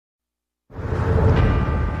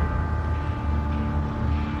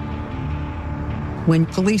When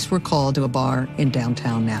police were called to a bar in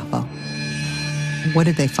downtown Napa, what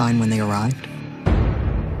did they find when they arrived?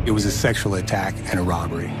 It was a sexual attack and a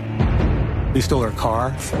robbery. He stole her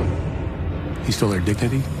car. He stole her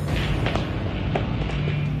dignity.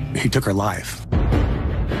 He took her life.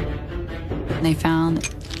 They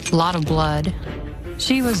found a lot of blood.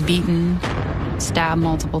 She was beaten, stabbed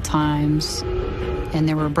multiple times, and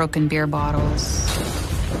there were broken beer bottles.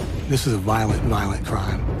 This is a violent, violent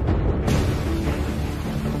crime.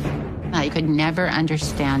 I could never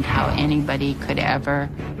understand how anybody could ever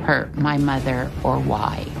hurt my mother or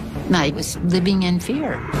why. I was living in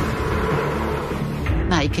fear.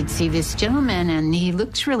 I could see this gentleman and he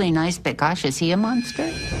looks really nice, but gosh, is he a monster?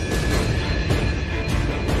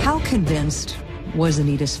 How convinced was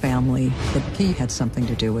Anita's family that he had something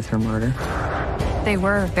to do with her murder? They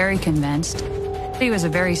were very convinced. He was a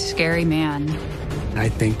very scary man. I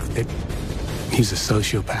think that he's a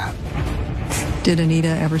sociopath. Did Anita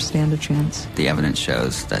ever stand a chance? The evidence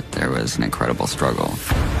shows that there was an incredible struggle.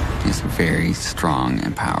 He's a very strong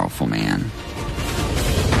and powerful man.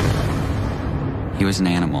 He was an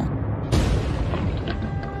animal.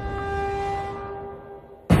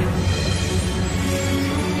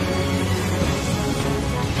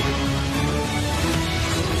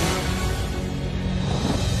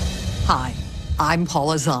 Hi, I'm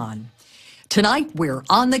Paula Zahn. Tonight, we're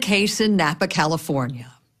on the case in Napa, California.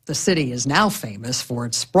 The city is now famous for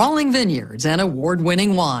its sprawling vineyards and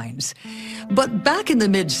award-winning wines. But back in the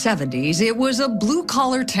mid-'70s, it was a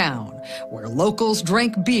blue-collar town where locals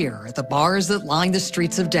drank beer at the bars that lined the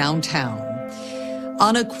streets of downtown.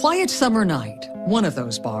 On a quiet summer night, one of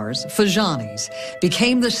those bars, Fajani's,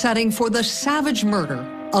 became the setting for the savage murder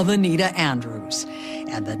of Anita Andrews.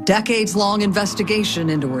 And the decades-long investigation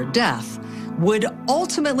into her death would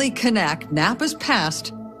ultimately connect Napa's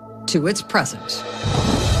past to its present.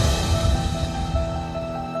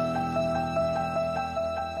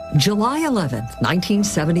 July 11th,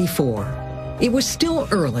 1974. It was still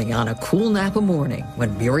early on a cool Napa morning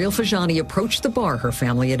when Muriel Fajani approached the bar her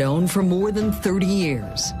family had owned for more than 30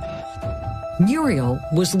 years. Muriel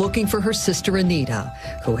was looking for her sister Anita,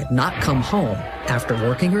 who had not come home after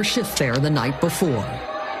working her shift there the night before.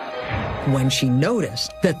 When she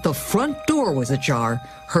noticed that the front door was ajar,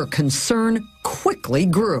 her concern quickly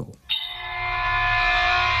grew.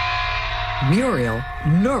 Muriel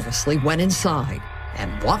nervously went inside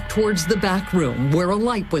and walked towards the back room where a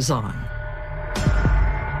light was on.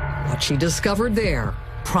 What she discovered there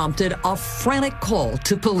prompted a frantic call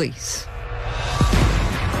to police.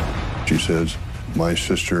 She says, my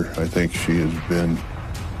sister, I think she has been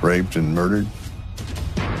raped and murdered.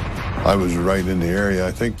 I was right in the area.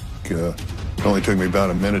 I think it only took me about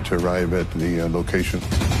a minute to arrive at the location.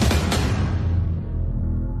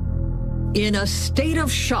 In a state of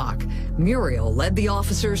shock, Muriel led the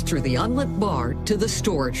officers through the unlit bar to the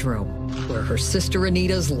storage room, where her sister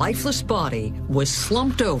Anita's lifeless body was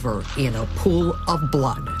slumped over in a pool of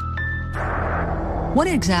blood. What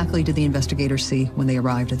exactly did the investigators see when they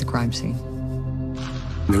arrived at the crime scene?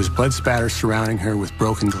 There was blood spatter surrounding her with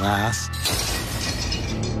broken glass.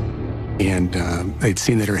 And they'd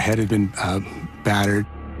seen that her head had been battered.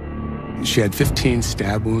 She had 15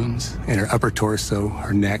 stab wounds in her upper torso,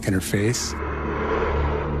 her neck, and her face.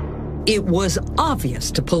 It was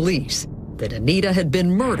obvious to police that Anita had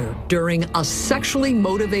been murdered during a sexually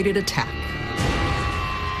motivated attack.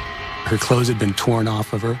 Her clothes had been torn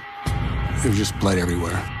off of her. There was just blood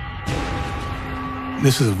everywhere.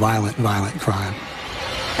 This was a violent, violent crime.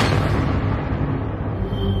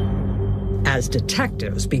 As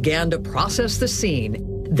detectives began to process the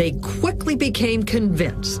scene, they quickly became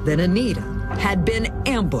convinced that Anita had been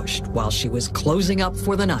ambushed while she was closing up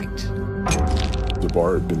for the night. The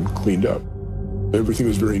bar had been cleaned up. Everything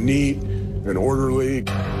was very neat and orderly.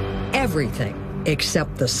 Everything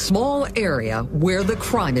except the small area where the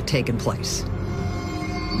crime had taken place.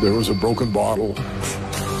 There was a broken bottle.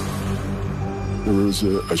 There was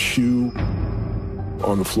a shoe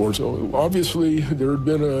on the floor. So obviously there had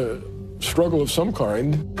been a struggle of some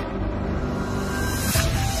kind.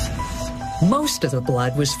 Most of the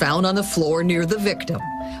blood was found on the floor near the victim,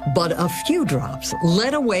 but a few drops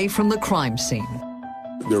led away from the crime scene.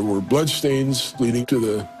 There were blood stains leading to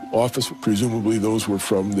the office. Presumably those were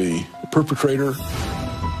from the perpetrator.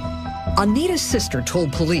 Anita's sister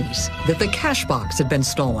told police that the cash box had been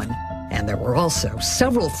stolen, and there were also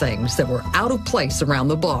several things that were out of place around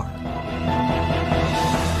the bar.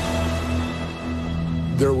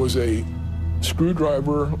 There was a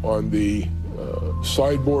screwdriver on the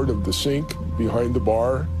sideboard of the sink behind the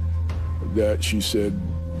bar that she said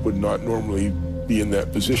would not normally be in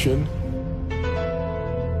that position.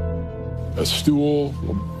 A stool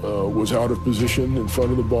was out of position in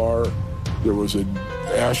front of the bar. There was an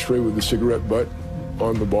ashtray with a cigarette butt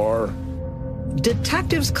on the bar.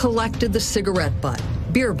 Detectives collected the cigarette butt,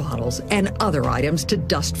 beer bottles, and other items to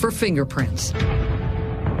dust for fingerprints.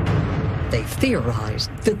 They theorized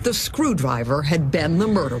that the screwdriver had been the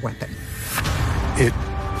murder weapon. It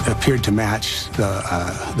appeared to match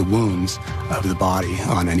the wounds of the body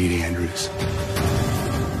on Anita Andrews.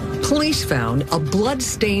 Police found a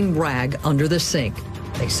blood-stained rag under the sink.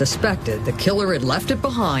 They suspected the killer had left it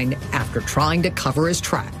behind after trying to cover his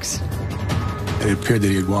tracks. It appeared that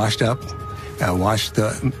he had washed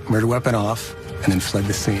the murder weapon off, and then fled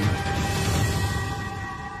the scene.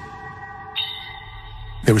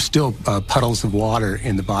 There were still puddles of water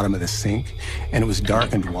in the bottom of the sink, and it was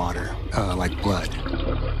darkened water, like blood.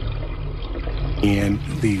 And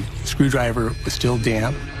the screwdriver was still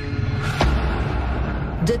damp.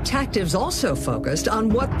 Detectives also focused on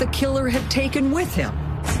what the killer had taken with him.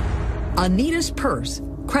 Anita's purse,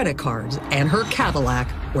 credit cards, and her Cadillac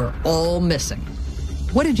were all missing.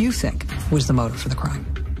 What did you think was the motive for the crime?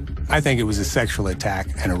 I think it was a sexual attack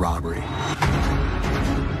and a robbery.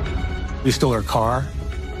 He stole her car.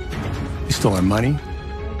 He stole her money.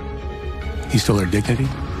 He stole her dignity.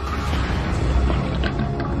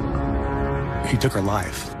 He took her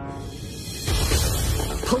life.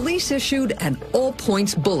 Police issued an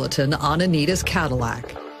all-points bulletin on Anita's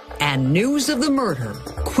Cadillac, and news of the murder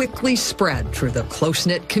quickly spread through the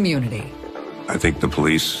close-knit community. I think the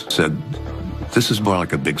police said, this is more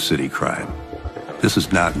like a big city crime. This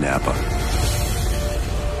is not Napa.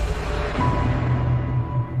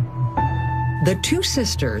 The two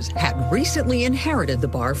sisters had recently inherited the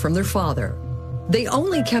bar from their father. They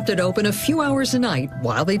only kept it open a few hours a night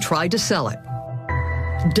while they tried to sell it.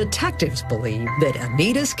 Detectives believe that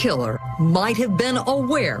Anita's killer might have been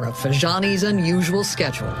aware of Fajani's unusual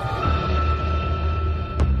schedule.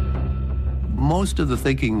 Most of the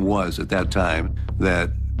thinking was at that time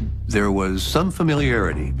that there was some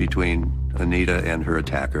familiarity between Anita and her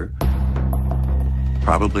attacker.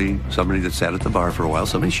 Probably somebody that sat at the bar for a while,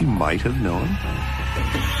 somebody she might have known.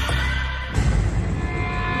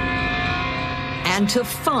 And to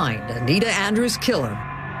find Anita Andrews' killer,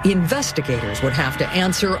 investigators would have to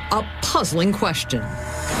answer a puzzling question.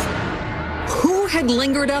 Who had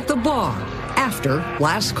lingered at the bar after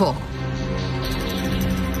last call?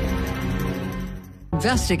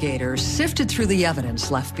 Investigators sifted through the evidence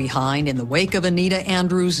left behind in the wake of Anita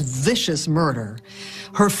Andrews' vicious murder.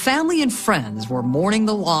 Her family and friends were mourning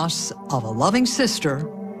the loss of a loving sister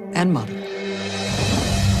and mother.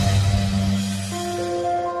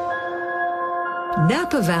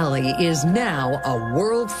 Napa Valley is now a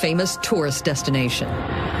world-famous tourist destination.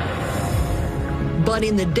 But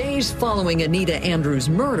in the days following Anita Andrews'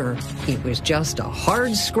 murder, it was just a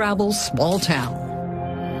hard-scrabble small town.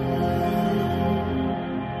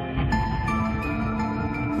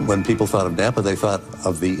 When people thought of Napa, they thought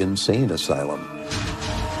of the insane asylum.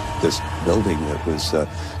 This building that was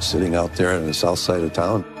sitting out there on the south side of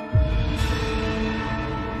town.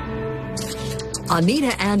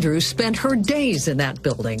 Anita Andrews spent her days in that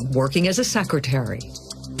building working as a secretary.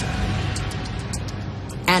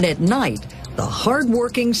 And at night, the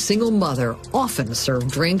hard-working single mother often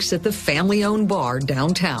served drinks at the family-owned bar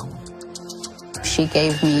downtown. She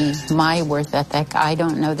gave me my work ethic. I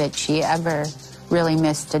don't know that she ever really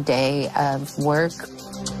missed a day of work.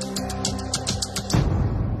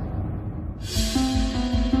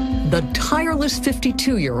 The tireless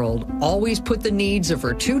 52-year-old always put the needs of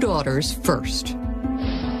her two daughters first.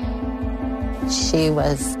 She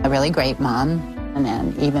was a really great mom,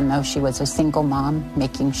 and even though she was a single mom,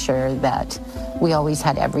 making sure that we always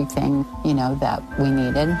had everything, that we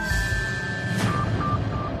needed.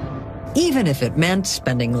 Even if it meant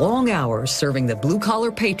spending long hours serving the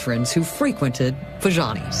blue-collar patrons who frequented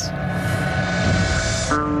Fajani's.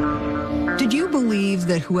 Did you believe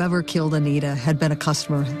that whoever killed Anita had been a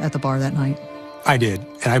customer at the bar that night? I did,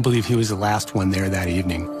 and I believe he was the last one there that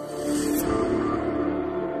evening.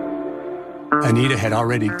 Anita had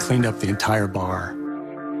already cleaned up the entire bar,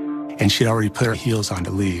 and she'd already put her heels on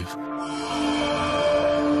to leave.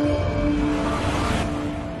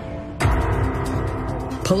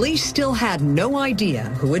 Police still had no idea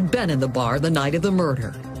who had been in the bar the night of the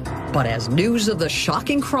murder. But as news of the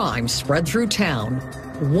shocking crime spread through town,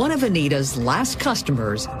 one of Anita's last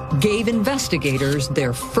customers gave investigators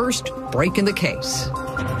their first break in the case.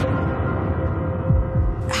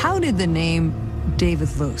 How did the name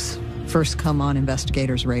David Luce first come on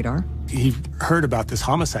investigators' radar? He heard about this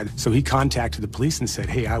homicide, so he contacted the police and said,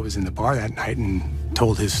 hey, I was in the bar that night, and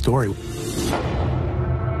told his story.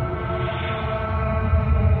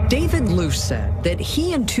 David Luce said that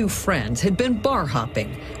he and two friends had been bar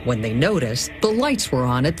hopping when they noticed the lights were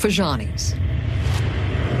on at Fajani's.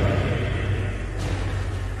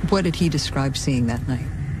 What did he describe seeing that night?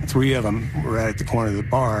 3 of them were at the corner of the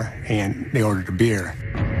bar, and they ordered a beer.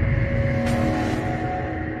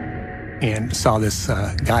 And saw this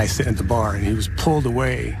guy sitting at the bar, and he was pulled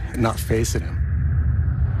away, not facing him.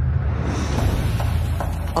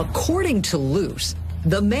 According to Luce,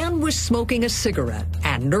 the man was smoking a cigarette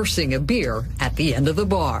and nursing a beer at the end of the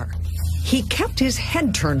bar. He kept his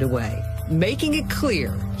head turned away, making it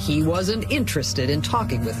clear he wasn't interested in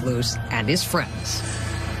talking with Luce and his friends.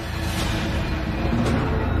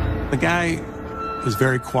 The guy was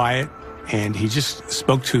very quiet, and he just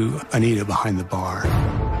spoke to Anita behind the bar.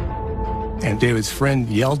 And David's friend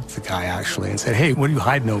yelled at the guy, actually, and said, "Hey, what are you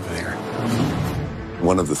hiding over there?"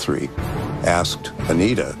 One of the 3 asked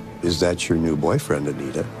Anita, "Is that your new boyfriend,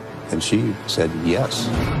 Anita?" And she said yes.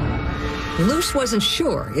 Luce wasn't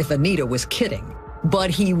sure if Anita was kidding, but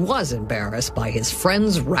he was embarrassed by his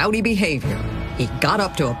friend's rowdy behavior. He got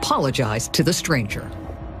up to apologize to the stranger.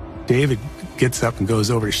 David gets up and goes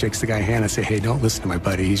over and shakes the guy's hand and says, "Hey, don't listen to my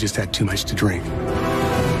buddy. He's just had too much to drink."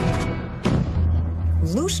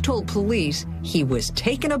 Luce told police he was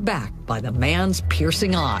taken aback by the man's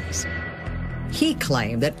piercing eyes. He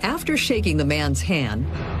claimed that after shaking the man's hand,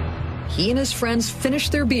 he and his friends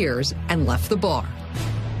finished their beers and left the bar.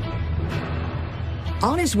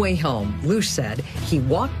 On his way home, Luce said he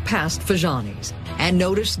walked past Fajani's and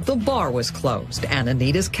noticed the bar was closed and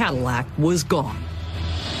Anita's Cadillac was gone.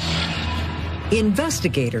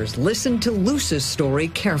 Investigators listened to Luce's story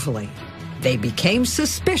carefully. They became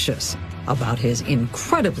suspicious about his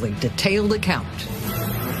incredibly detailed account.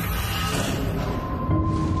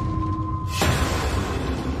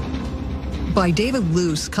 By David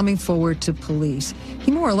Luce coming forward to police,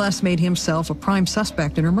 he more or less made himself a prime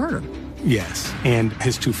suspect in her murder. Yes, and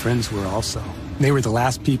his 2 friends were also. They were the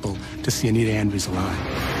last people to see Anita Andrews alive.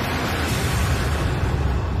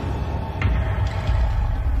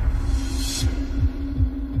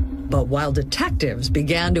 But while detectives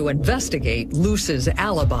began to investigate Luce's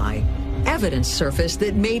alibi, evidence surfaced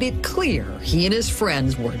that made it clear he and his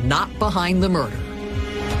friends were not behind the murder.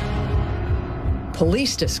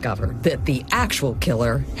 Police discovered that the actual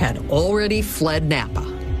killer had already fled Napa.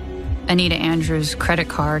 Anita Andrews' credit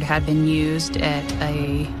card had been used at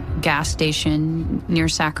a gas station near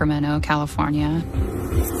Sacramento, California.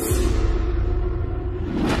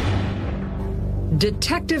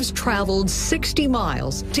 Detectives traveled 60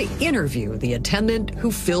 miles to interview the attendant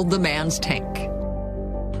who filled the man's tank.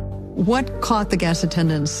 What caught the gas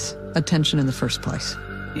attendant's attention in the first place?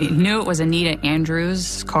 He knew it was Anita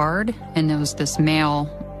Andrews' card, and there was this male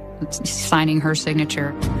signing her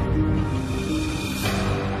signature.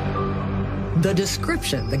 The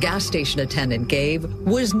description the gas station attendant gave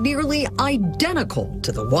was nearly identical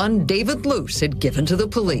to the one David Luce had given to the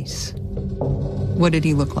police. What did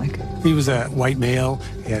he look like? He was a white male.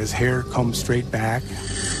 He had his hair combed straight back,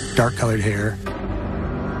 dark-colored hair.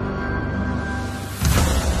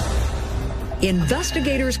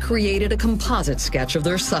 Investigators created a composite sketch of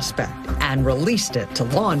their suspect and released it to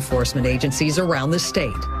law enforcement agencies around the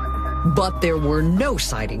state. But there were no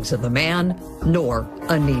sightings of the man, nor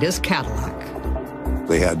Anita's Cadillac.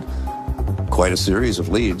 They had quite a series of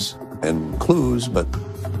leads and clues, but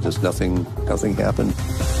just nothing happened.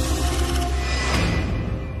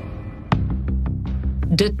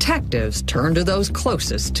 Detectives turned to those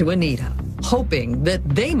closest to Anita, hoping that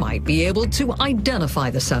they might be able to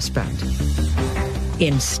identify the suspect.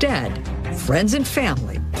 Instead, friends and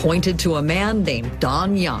family pointed to a man named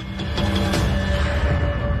Don Young.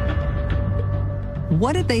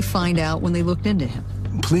 What did they find out when they looked into him?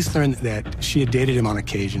 Police learned that she had dated him on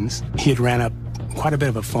occasions. He had ran up quite a bit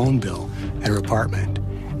of a phone bill at her apartment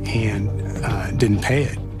and didn't pay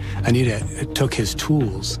it. Anita took his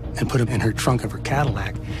tools and put them in her trunk of her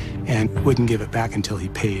Cadillac and wouldn't give it back until he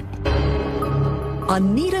paid.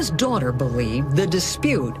 Anita's daughter believed the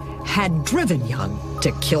dispute had driven Young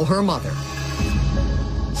to kill her mother.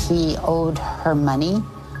 He owed her money.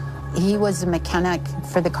 He was a mechanic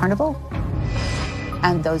for the carnival.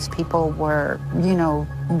 And those people were, you know,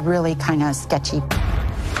 really kind of sketchy.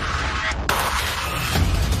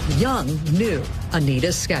 Young knew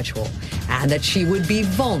Anita's schedule and that she would be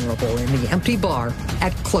vulnerable in the empty bar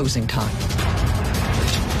at closing time.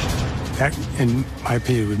 That, in my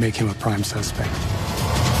opinion, would make him a prime suspect.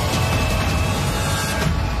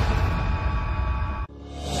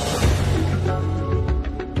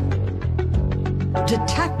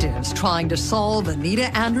 Detectives trying to solve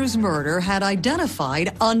Anita Andrews' murder had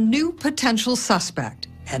identified a new potential suspect,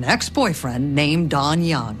 an ex-boyfriend named Don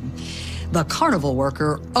Young. The carnival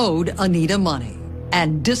worker owed Anita money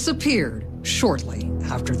and disappeared shortly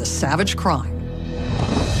after the savage crime.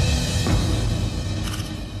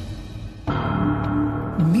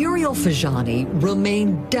 Muriel Fajani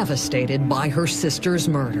remained devastated by her sister's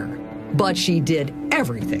murder, but she did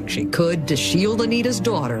everything she could to shield Anita's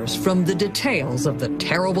daughters from the details of the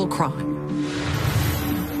terrible crime.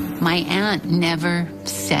 My aunt never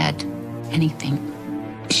said anything.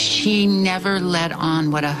 She never let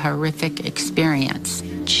on what a horrific experience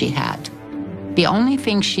she had. The only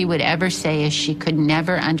thing she would ever say is she could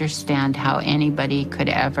never understand how anybody could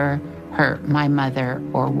ever hurt my mother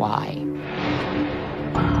or why.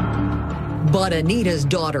 But Anita's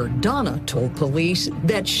daughter, Donna, told police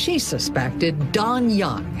that she suspected Don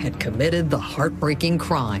Young had committed the heartbreaking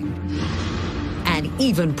crime and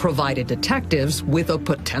even provided detectives with a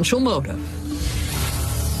potential motive.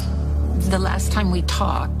 The last time we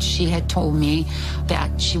talked, she had told me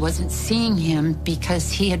that she wasn't seeing him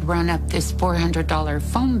because he had run up this $400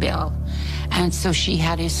 phone bill. And so she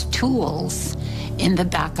had his tools in the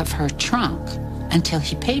back of her trunk until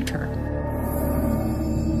he paid her.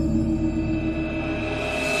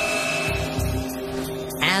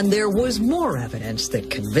 And there was more evidence that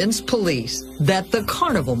convinced police that the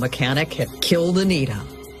carnival mechanic had killed Anita.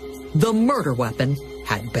 The murder weapon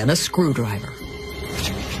had been a screwdriver.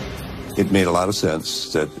 It made a lot of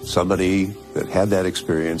sense that somebody that had that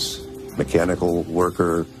experience, mechanical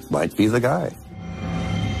worker, might be the guy.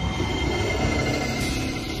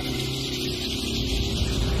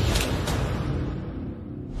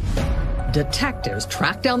 Detectives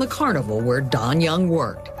tracked down the carnival where Don Young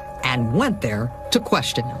worked and went there to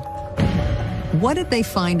question him. What did they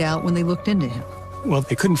find out when they looked into him? Well,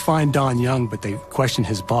 they couldn't find Don Young, but they questioned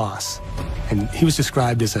his boss. And he was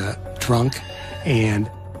described as a drunk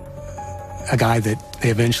and a guy that they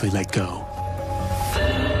eventually let go.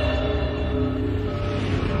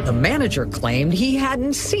 The manager claimed he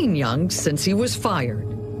hadn't seen Young since he was fired.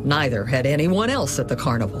 Neither had anyone else at the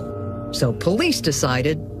carnival. So police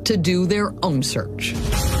decided to do their own search.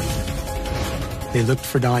 They looked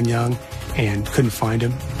for Don Young and couldn't find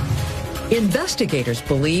him. Investigators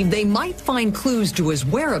believe they might find clues to his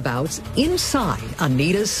whereabouts inside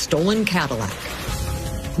Anita's stolen Cadillac.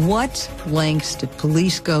 What lengths did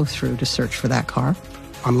police go through to search for that car?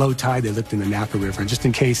 On low tide, they looked in the Napa River, just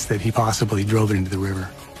in case that he possibly drove it into the river.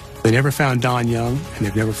 They never found Don Young, and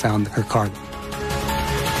they've never found her car.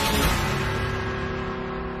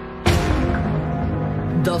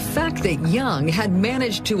 The fact that Young had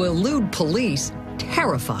managed to elude police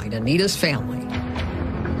terrified Anita's family.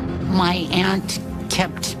 My aunt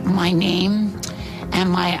kept my name and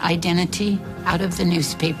my identity out of the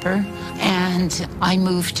newspaper, and I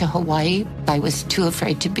moved to Hawaii. I was too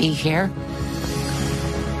afraid to be here.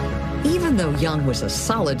 Even though Young was a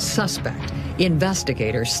solid suspect,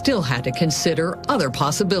 investigators still had to consider other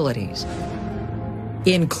possibilities,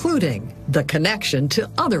 including the connection to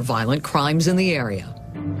other violent crimes in the area.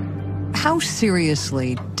 How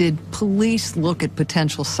seriously did police look at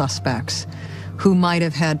potential suspects who might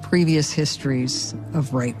have had previous histories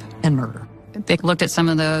of rape and murder? They looked at some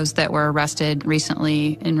of those that were arrested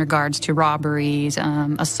recently in regards to robberies,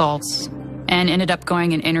 assaults, and ended up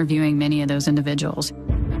going and interviewing many of those individuals.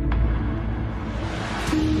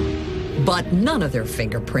 But none of their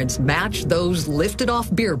fingerprints matched those lifted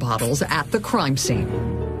off beer bottles at the crime scene.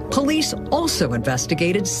 Police also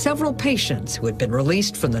investigated several patients who had been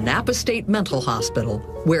released from the Napa State Mental Hospital,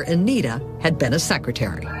 where Anita had been a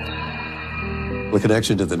secretary. The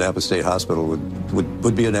connection to the Napa State Hospital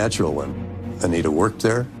would be a natural one. Anita worked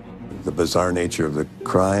there. The bizarre nature of the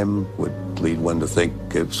crime would lead one to think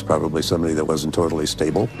it's probably somebody that wasn't totally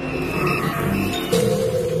stable.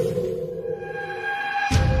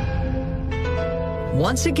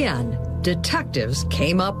 Once again, detectives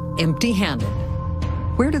came up empty-handed.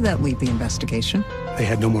 Where did that leave the investigation? They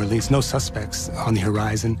had no more leads, no suspects on the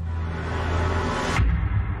horizon.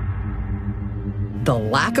 The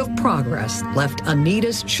lack of progress left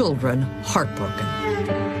Anita's children heartbroken.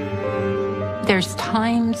 There's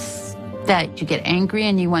times that you get angry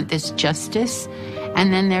and you want this justice,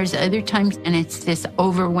 and then there's other times and it's this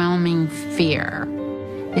overwhelming fear.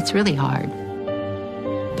 It's really hard.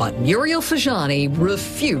 But Muriel Fajani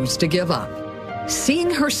refused to give up.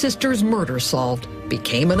 Seeing her sister's murder solved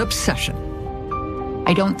became an obsession.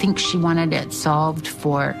 I don't think she wanted it solved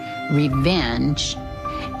for revenge.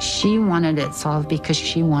 She wanted it solved because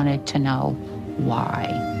she wanted to know why.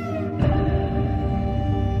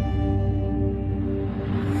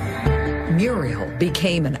 Muriel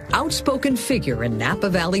became an outspoken figure in Napa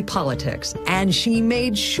Valley politics, and she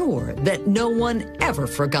made sure that no one ever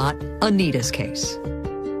forgot Anita's case.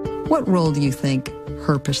 What role do you think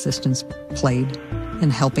her persistence played in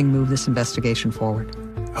helping move this investigation forward?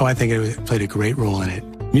 Oh, I think it played a great role in it.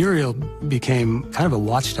 Muriel became kind of a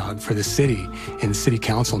watchdog for the city in city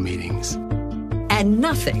council meetings. And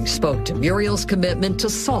nothing spoke to Muriel's commitment to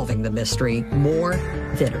solving the mystery more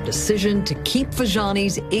than her decision to keep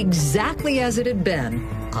Fajani's exactly as it had been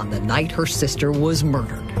on the night her sister was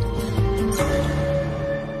murdered.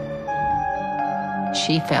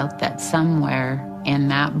 She felt that somewhere in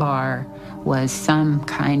that bar was some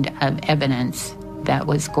kind of evidence that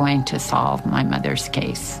was going to solve my mother's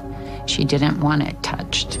case. She didn't want it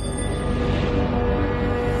touched.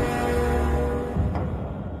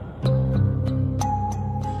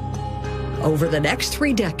 Over the next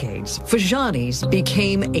 3 decades, Fajani's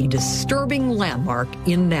became a disturbing landmark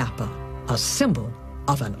in Napa, a symbol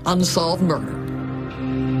of an unsolved murder.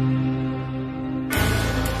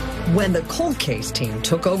 When the cold case team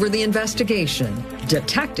took over the investigation,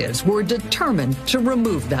 detectives were determined to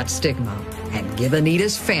remove that stigma and give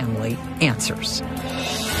Anita's family answers.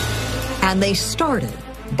 And they started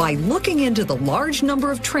by looking into the large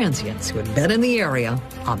number of transients who had been in the area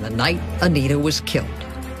on the night Anita was killed.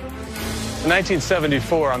 In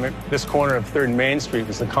 1974, on this corner of 3rd and Main Street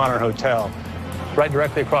was the Connor Hotel. Right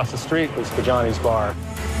directly across the street was Fajani's bar.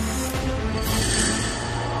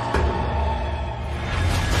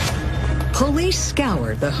 Police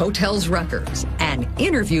scoured the hotel's records and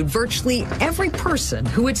interviewed virtually every person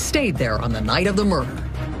who had stayed there on the night of the murder.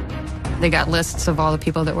 They got lists of all the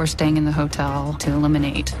people that were staying in the hotel to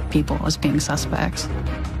eliminate people as being suspects.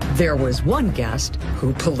 There was one guest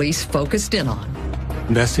who police focused in on.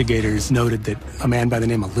 Investigators noted that a man by the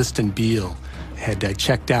name of Liston Beale had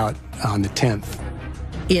checked out on the 10th.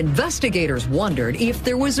 Investigators wondered if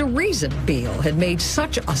there was a reason Beale had made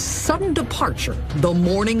such a sudden departure the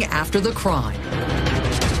morning after the crime.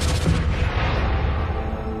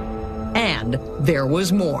 And there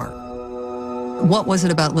was more. What was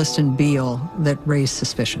it about Liston Beale that raised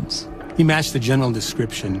suspicions? He matched the general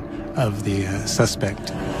description of the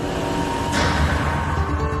suspect.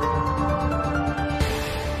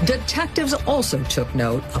 Detectives also took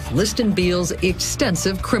note of Liston Beale's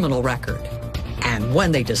extensive criminal record. And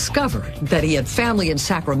when they discovered that he had family in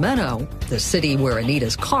Sacramento, the city where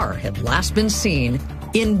Anita's car had last been seen,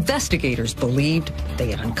 investigators believed they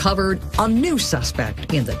had uncovered a new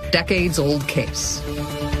suspect in the decades-old case.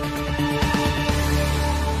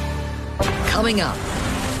 Coming up,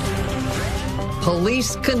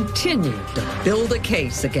 police continued to build a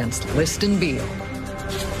case against Liston Beale.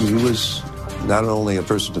 He was not only a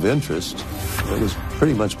person of interest, it was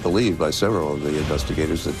pretty much believed by several of the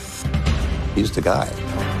investigators that he's the guy.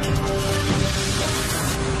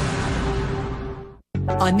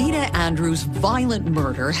 Anita Andrews' violent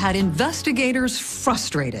murder had investigators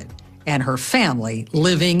frustrated and her family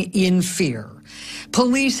living in fear.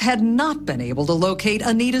 Police had not been able to locate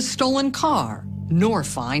Anita's stolen car, nor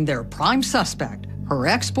find their prime suspect, her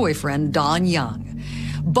ex-boyfriend, Don Young.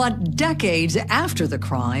 But decades after the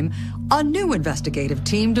crime, a new investigative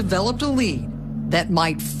team developed a lead that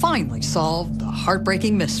might finally solve the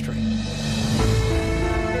heartbreaking mystery.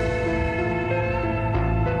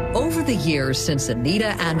 Over the years since Anita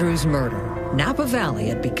Andrews' murder, Napa Valley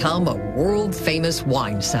had become a world-famous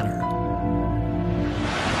wine center.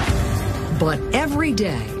 But every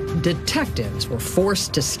day, detectives were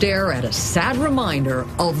forced to stare at a sad reminder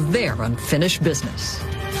of their unfinished business.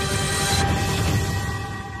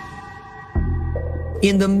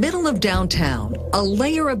 In the middle of downtown, a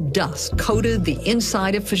layer of dust coated the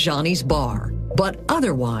inside of Fajani's bar, but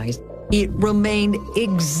otherwise, it remained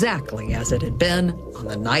exactly as it had been on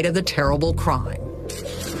the night of the terrible crime.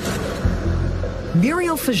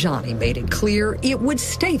 Muriel Fajani made it clear it would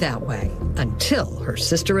stay that way until her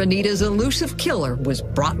sister Anita's elusive killer was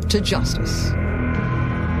brought to justice.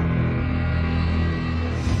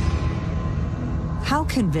 How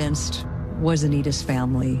convinced was Anita's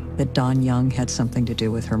family that Don Young had something to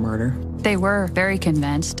do with her murder? They were very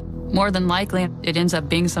convinced. More than likely, it ends up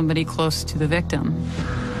being somebody close to the victim.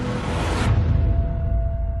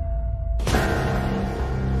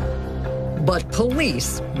 But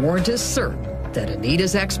police weren't as certain that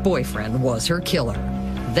Anita's ex-boyfriend was her killer.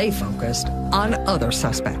 They focused on other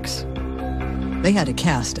suspects. They had to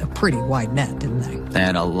cast a pretty wide net, didn't they? They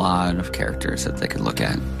had a lot of characters that they could look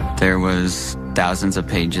at. There was thousands of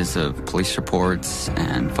pages of police reports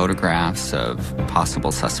and photographs of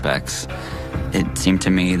possible suspects. It seemed to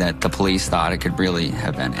me that the police thought it could really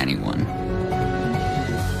have been anyone.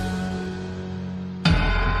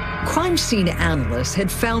 Crime crime scene analysts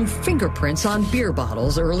had found fingerprints on beer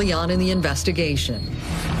bottles early on in the investigation.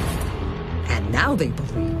 And now they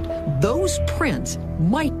believed those prints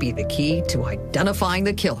might be the key to identifying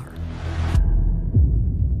the killer.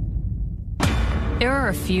 There are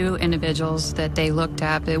a few individuals that they looked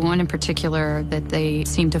at, but one in particular that they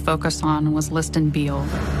seemed to focus on was Liston Beale.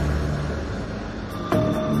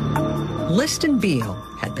 Liston Beale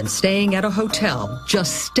had been staying at a hotel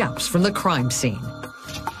just steps from the crime scene.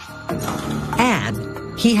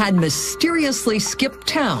 And he had mysteriously skipped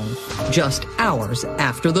town just hours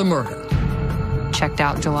after the murder. Checked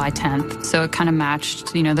out July 10th, so it kind of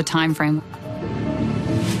matched, the time frame.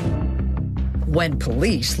 When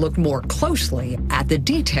police looked more closely at the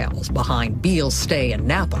details behind Beale's stay in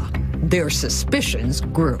Napa, their suspicions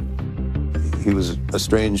grew. He was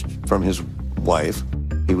estranged from his wife.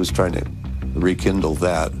 He was trying to rekindle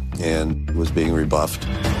that and was being rebuffed.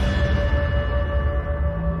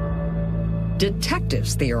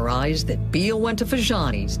 Detectives theorized that Beale went to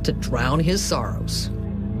Fajani's to drown his sorrows.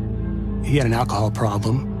 He had an alcohol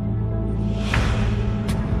problem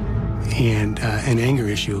and an anger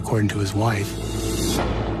issue, according to his wife.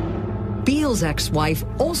 Beale's ex-wife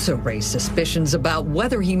also raised suspicions about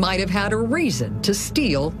whether he might have had a reason to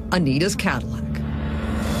steal Anita's Cadillac.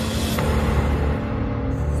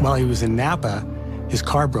 While he was in Napa, his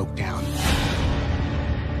car broke down.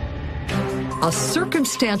 A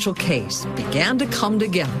circumstantial case began to come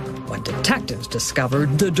together when detectives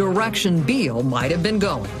discovered the direction Beale might have been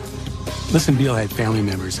going. Liston Beale had family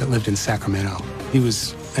members that lived in Sacramento. He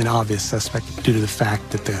was an obvious suspect due to the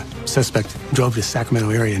fact that the suspect drove to the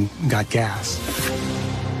Sacramento area and got gas.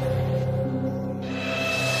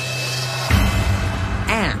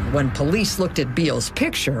 And when police looked at Beale's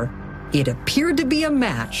picture, it appeared to be a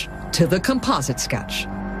match to the composite sketch.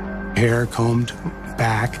 Hair combed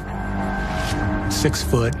back, 6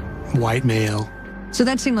 foot, white male. So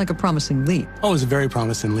that seemed like a promising lead. Oh, it was a very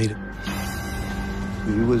promising lead.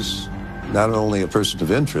 He was not only a person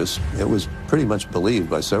of interest, it was pretty much believed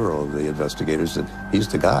by several of the investigators that he's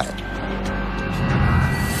the guy.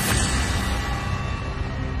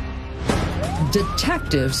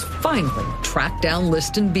 Detectives finally tracked down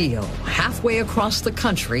Liston Beale halfway across the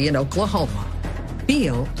country in Oklahoma.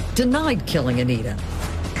 Beale denied killing Anita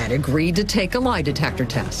and agreed to take a lie detector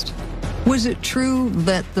test. Was it true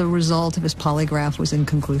that the result of his polygraph was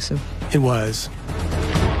inconclusive? It was.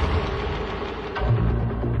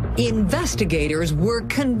 Investigators were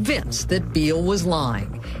convinced that Beale was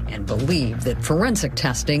lying and believed that forensic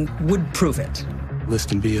testing would prove it.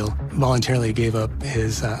 Liston Beale voluntarily gave up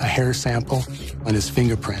his a hair sample and his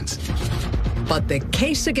fingerprints. But the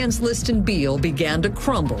case against Liston Beale began to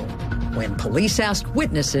crumble when police asked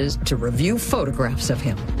witnesses to review photographs of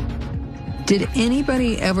him. Did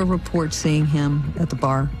anybody ever report seeing him at the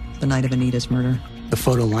bar the night of Anita's murder? The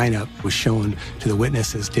photo lineup was shown to the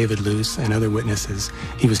witnesses, David Luce and other witnesses.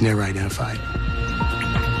 He was never identified.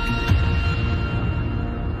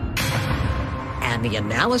 And the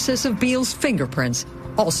analysis of Beale's fingerprints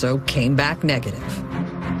also came back negative.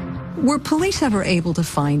 Were police ever able to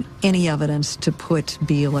find any evidence to put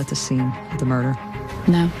Beale at the scene of the murder?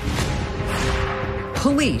 No.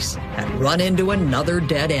 Police had run into another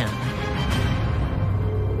dead end.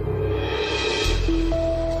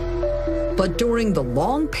 But during the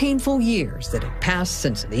long, painful years that had passed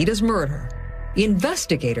since Anita's murder,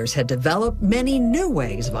 investigators had developed many new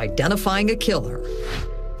ways of identifying a killer.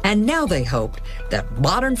 And now they hoped that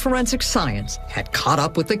modern forensic science had caught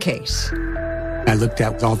up with the case. I looked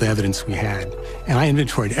at all the evidence we had, and I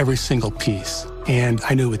inventoried every single piece. And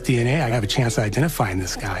I knew with DNA, I have a chance of identifying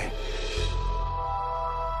this guy.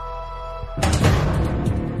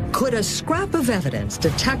 Could a scrap of evidence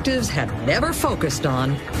detectives had never focused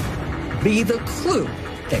on be the clue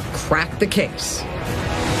that cracked the case?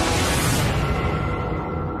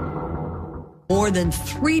 More than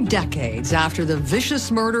 3 decades after the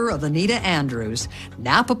vicious murder of Anita Andrews,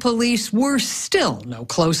 Napa police were still no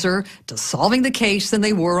closer to solving the case than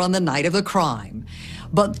they were on the night of the crime.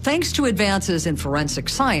 But thanks to advances in forensic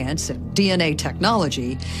science and DNA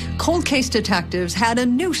technology, cold case detectives had a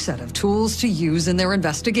new set of tools to use in their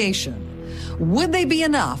investigation. Would they be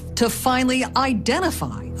enough to finally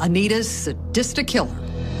identify Anita's sadistic killer?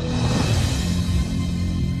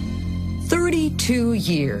 32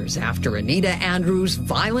 years after Anita Andrews'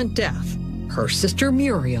 violent death, her sister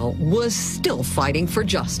Muriel was still fighting for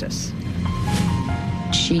justice.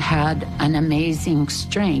 She had an amazing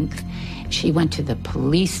strength. She went to the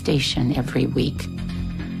police station every week.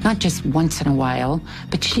 Not just once in a while,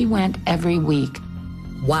 but she went every week.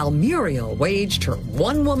 While Muriel waged her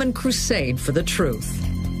one-woman crusade for the truth,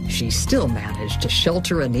 she still managed to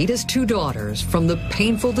shelter Anita's 2 daughters from the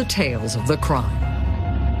painful details of the crime.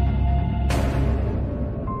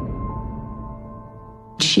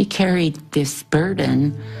 She carried this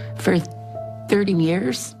burden for 30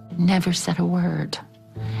 years, never said a word.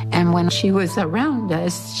 And when she was around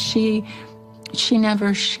us, she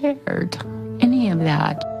never shared any of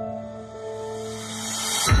that.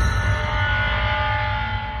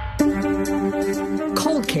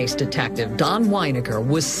 Cold case detective Don Weiniger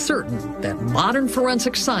was certain that modern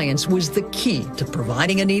forensic science was the key to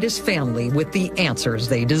providing Anita's family with the answers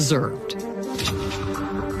they deserved.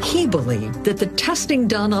 He believed that the testing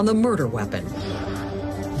done on the murder weapon,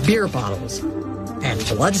 beer bottles, and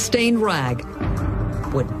blood-stained rag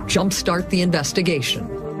would jumpstart the investigation.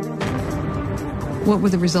 What were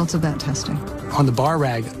the results of that testing? On the bar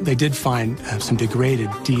rag, they did find some degraded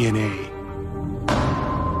DNA.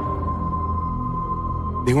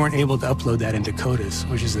 They weren't able to upload that into CODIS,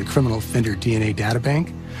 which is the Criminal Offender DNA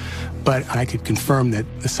Databank, but I could confirm that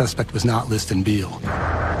the suspect was not Liston Beale.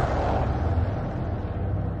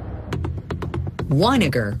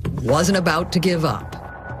 Weiniger wasn't about to give up.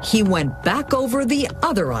 He went back over the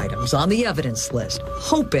other items on the evidence list,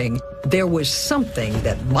 hoping there was something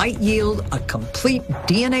that might yield a complete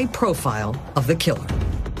DNA profile of the killer.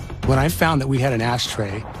 When I found that we had an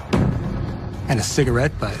ashtray and a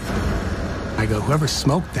cigarette butt, I go, whoever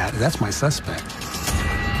smoked that, that's my suspect.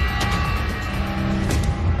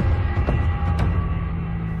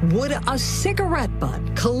 Would a cigarette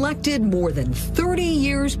butt collected more than 30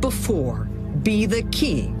 years before be the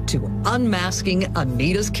key to unmasking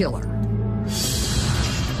Anita's killer?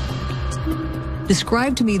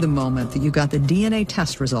 Describe to me the moment that you got the DNA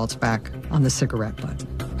test results back on the cigarette butt.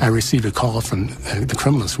 I received a call from the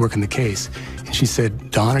criminalist working the case, and she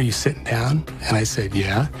said, Don, are you sitting down? And I said,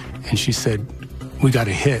 yeah. And she said, we got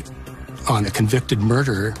a hit on a convicted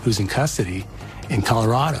murderer who's in custody in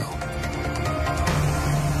Colorado.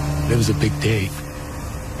 It was a big day.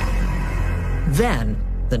 Then,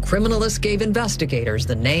 the criminalist gave investigators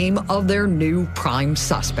the name of their new prime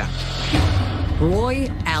suspect, Roy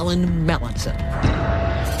Allen Melanson.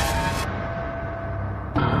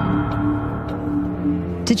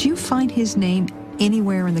 Did you find his name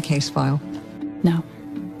anywhere in the case file?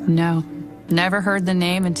 No. Never heard the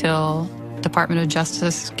name until Department of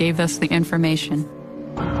Justice gave us the information.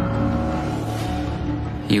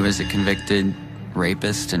 He was a convicted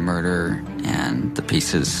rapist and murderer, and the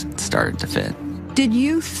pieces started to fit. Did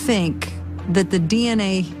you think that the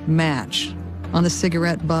DNA match on the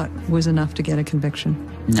cigarette butt was enough to get a conviction?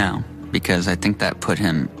 No, because I think that put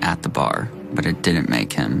him at the bar, but it didn't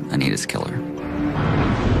make him Anita's killer.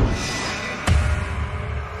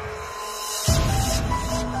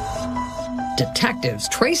 Detectives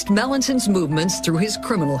traced Melanson's movements through his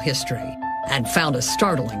criminal history and found a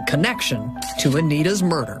startling connection to Anita's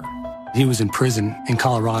murder. He was in prison in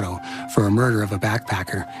Colorado for a murder of a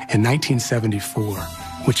backpacker in 1974,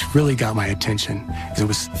 which really got my attention, because it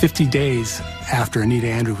was 50 days after Anita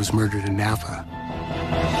Andrew was murdered in Napa.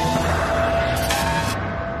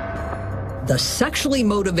 The sexually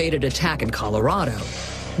motivated attack in Colorado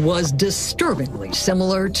was disturbingly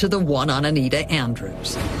similar to the one on Anita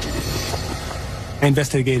Andrews. I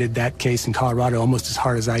investigated that case in Colorado almost as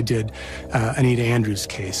hard as I did Anita Andrews'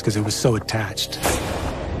 case, because it was so attached.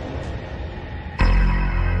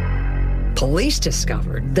 Police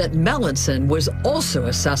discovered that Melanson was also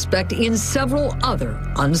a suspect in several other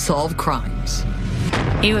unsolved crimes.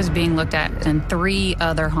 He was being looked at in 3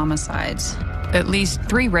 other homicides, at least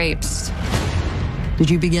 3 rapes. Did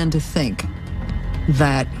you begin to think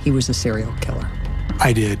that he was a serial killer?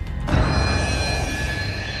 I did.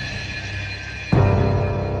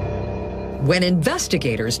 When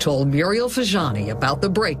investigators told Muriel Fajani about the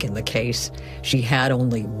break in the case, she had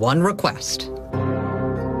only one request.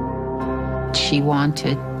 She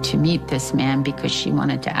wanted to meet this man because she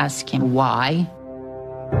wanted to ask him why.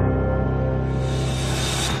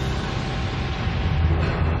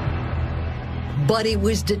 But it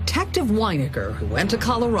was Detective Weiniger who went to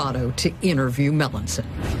Colorado to interview Melanson.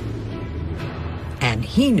 And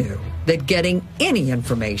he knew that getting any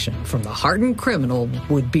information from the hardened criminal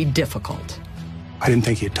would be difficult. I didn't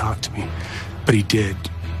think he'd talk to me, but he did.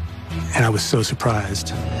 And I was so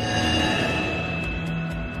surprised.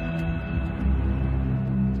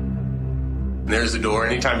 There's the door.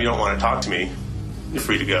 Anytime you don't want to talk to me, you're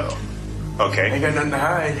free to go. Okay? Ain't got nothing to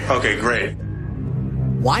hide. Okay, great.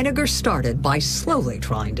 Weiniger started by slowly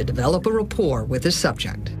trying to develop a rapport with his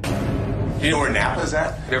subject. You know where Napa's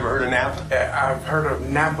at? You ever heard of Napa? I've heard of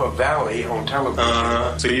Napa Valley on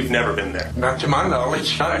television. So you've never been there? Not to my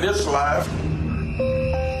knowledge. Not in this life.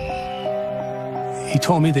 He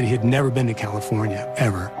told me that he had never been to California,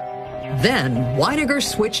 ever. Then Weidiger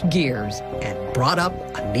switched gears and brought up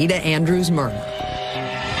Anita Andrews' murder.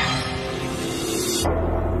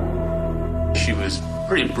 She was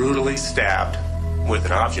pretty brutally stabbed with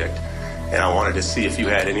an object, and I wanted to see if you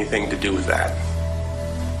had anything to do with that.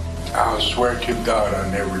 I swear to God I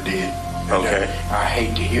never did. Okay. I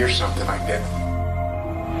hate to hear something like that.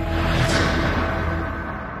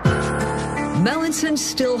 Melanson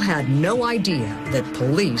still had no idea that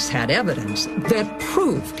police had evidence that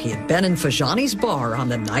proved he had been in Fajani's bar on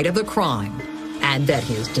the night of the crime, and that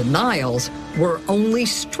his denials were only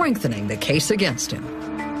strengthening the case against him.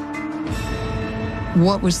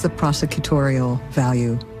 What was the prosecutorial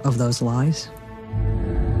value of those lies?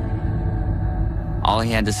 All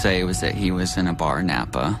he had to say was that he was in a bar in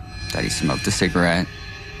Napa, that he smoked a cigarette,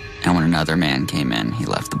 and when another man came in, he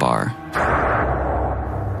left the bar.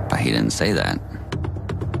 But he didn't say that.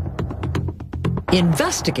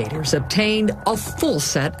 Investigators obtained a full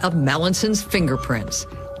set of Melanson's fingerprints.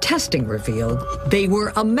 Testing revealed they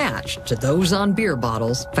were a match to those on beer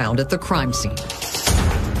bottles found at the crime scene.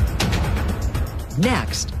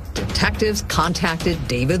 Next, detectives contacted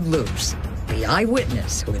David Luce, the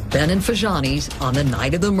eyewitness who had been in Fajani's on the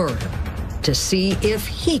night of the murder, to see if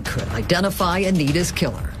he could identify Anita's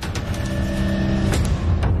killer.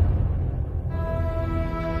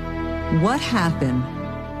 What happened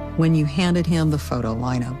when you handed him the photo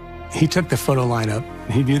lineup? He took the photo lineup,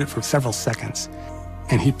 and he viewed it for several seconds,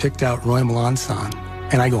 and he picked out Roy Melanson.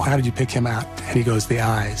 And I go, how did you pick him out? And he goes, the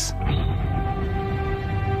eyes.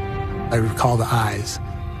 I recall the eyes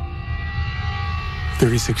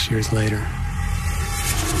 36 years later.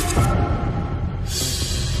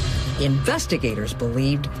 Investigators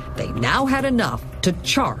believed they now had enough to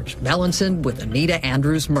charge Melanson with Anita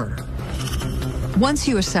Andrews' murder. Once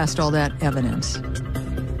you assessed all that evidence,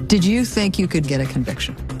 did you think you could get a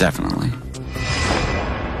conviction? Definitely.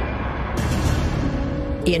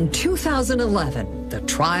 In 2011, the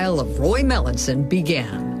trial of Roy Melanson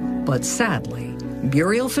began, but sadly,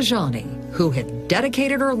 Muriel Fajani, who had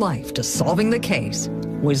dedicated her life to solving the case,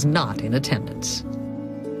 was not in attendance.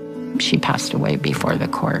 She passed away before the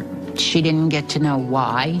court. She didn't get to know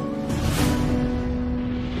why.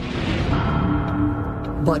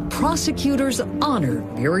 But prosecutors honored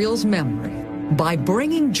Muriel's memory by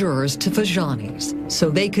bringing jurors to Fajani's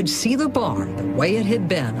so they could see the bar the way it had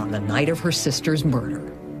been on the night of her sister's murder.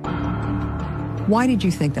 Why did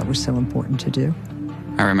you think that was so important to do?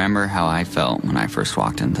 I remember how I felt when I first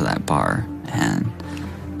walked into that bar, and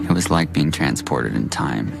it was like being transported in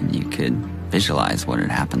time, and you could visualize what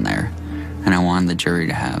had happened there. And I wanted the jury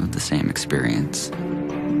to have the same experience.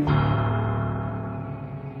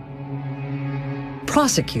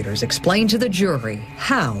 Prosecutors explained to the jury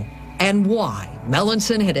how and why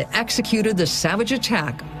Melanson had executed the savage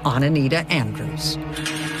attack on Anita Andrews.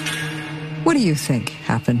 What do you think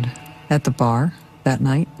happened at the bar that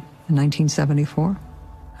night in 1974?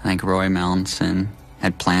 I think Roy Melanson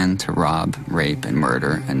had planned to rob, rape, and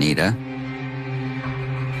murder Anita,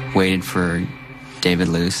 waited for David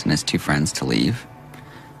Luce and his two friends to leave,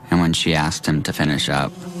 and when she asked him to finish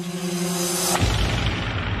up,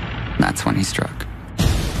 that's when he struck.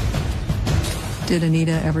 Did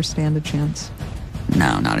Anita ever stand a chance?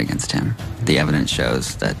 No, not against him. The evidence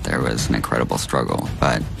shows that there was an incredible struggle,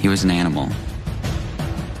 but he was an animal.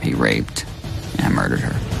 He raped and murdered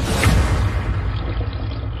her.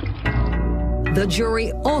 The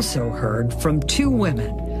jury also heard from two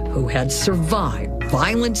women who had survived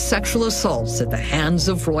violent sexual assaults at the hands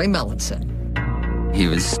of Roy Melanson. He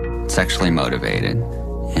was sexually motivated,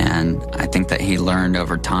 and I think that he learned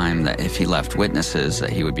over time that if he left witnesses, that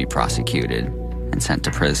he would be prosecuted and sent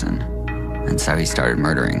to prison. And so he started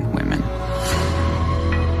murdering women.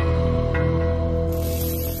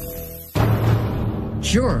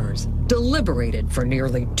 Jurors deliberated for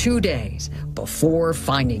nearly 2 days before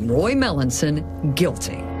finding Roy Melanson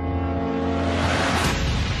guilty.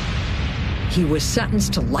 He was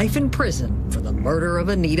sentenced to life in prison for the murder of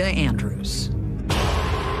Anita Andrews.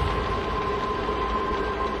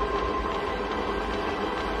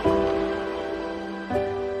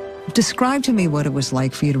 Describe to me what it was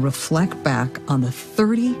like for you to reflect back on the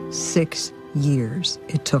 36 years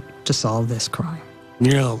it took to solve this crime.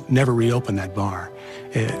 Muriel never reopened that bar,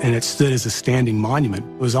 and it stood as a standing monument.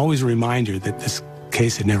 It was always a reminder that this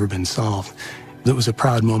case had never been solved. It was a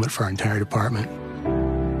proud moment for our entire department.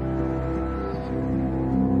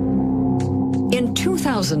 In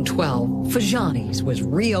 2012, Fajani's was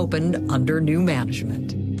reopened under new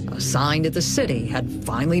management, a sign that the city had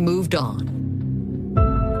finally moved on.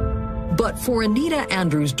 But for Anita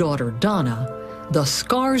Andrews' daughter, Donna, the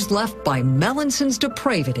scars left by Melancon's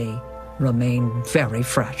depravity remain very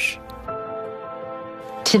fresh.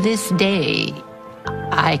 To this day,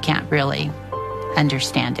 I can't really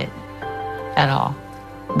understand it at all.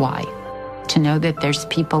 Why? To know that there's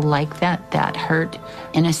people like that hurt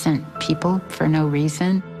innocent people for no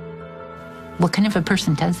reason. What kind of a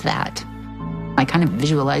person does that? I kind of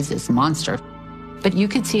visualize this monster, but you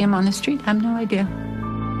could see him on the street. I have no idea.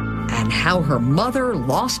 And how her mother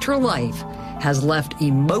lost her life has left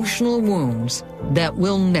emotional wounds that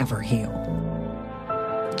will never heal.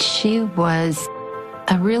 She was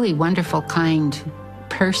a really wonderful, kind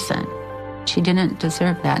person. She didn't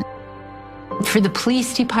deserve that. For the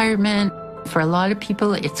police department, for a lot of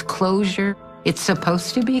people, it's closure. It's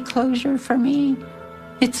supposed to be closure. For me,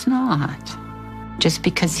 it's not. Just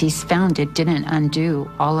because he's found it didn't undo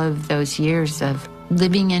all of those years of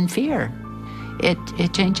living in fear.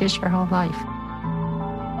 It changes your whole life.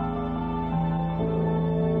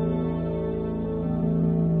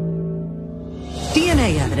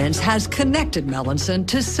 DNA evidence has connected Melancon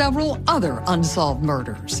to several other unsolved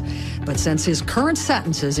murders. But since his current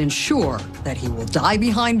sentences ensure that he will die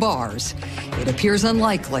behind bars, it appears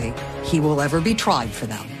unlikely he will ever be tried for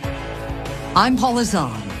them. I'm Paula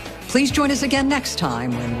Zahn. Please join us again next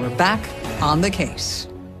time when we're back on the case.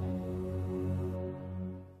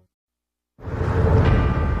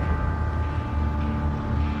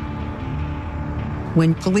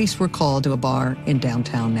 When police were called to a bar in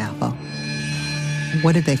downtown Napa,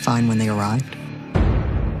 what did they find when they arrived?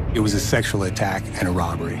 It was a sexual attack and a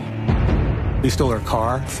robbery. He stole her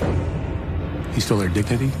car. He stole her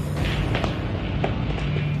dignity.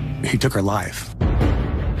 He took her life.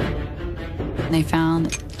 They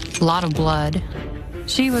found a lot of blood.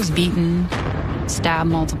 She was beaten, stabbed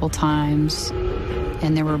multiple times,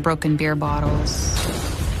 and there were broken beer bottles.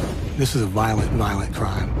 This was a violent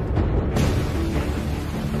crime.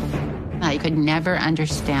 I could never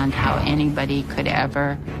understand how anybody could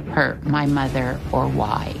ever hurt my mother or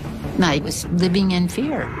why. I was living in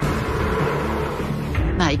fear.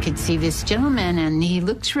 I could see this gentleman and he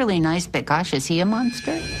looks really nice, but gosh, is he a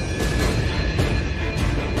monster?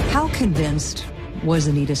 How convinced was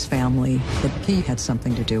Anita's family that he had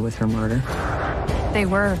something to do with her murder? They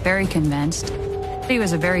were very convinced. He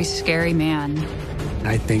was a very scary man.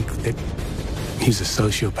 I think that he's a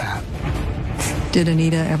sociopath. Did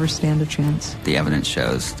Anita ever stand a chance? The evidence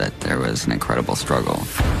shows that there was an incredible struggle.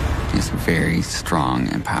 He's a very strong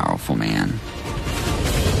and powerful man.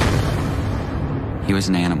 He was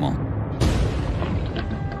an animal.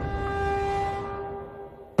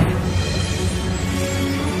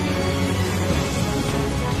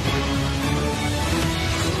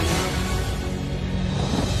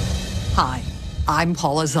 Hi, I'm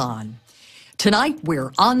Paula Zahn. Tonight,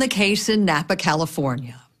 we're on the case in Napa,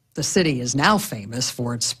 California. The city is now famous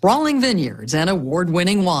for its sprawling vineyards and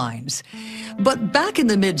award-winning wines. But back in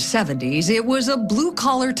the mid-'70s, it was a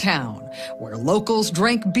blue-collar town where locals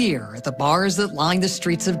drank beer at the bars that lined the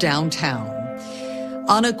streets of downtown.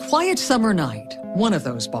 On a quiet summer night, one of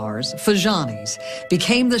those bars, Fajani's,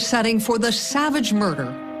 became the setting for the savage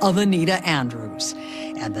murder of Anita Andrews.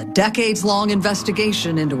 And the decades-long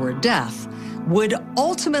investigation into her death would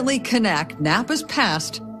ultimately connect Napa's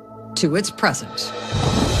past to its present.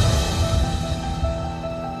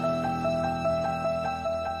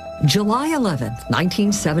 July 11th,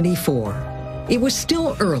 1974. It was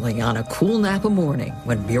still early on a cool Napa morning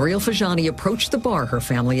when Muriel Fajani approached the bar her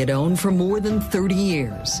family had owned for more than 30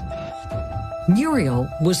 years. Muriel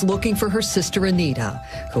was looking for her sister Anita,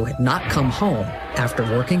 who had not come home after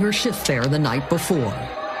working her shift there the night before.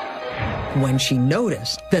 When she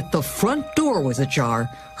noticed that the front door was ajar,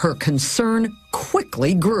 her concern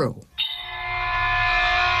quickly grew.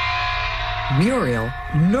 Muriel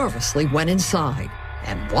nervously went inside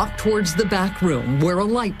and walked towards the back room where a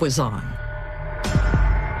light was on.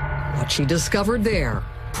 What she discovered there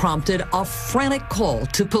prompted a frantic call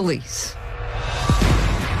to police.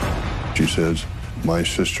 She says, my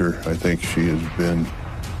sister, I think she has been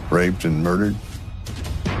raped and murdered.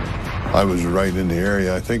 I was right in the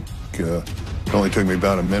area. I think it only took me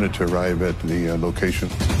about a minute to arrive at the location.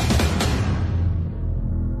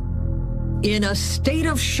 In a state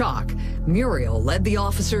of shock, Muriel led the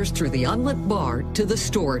officers through the unlit bar to the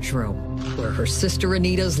storage room, where her sister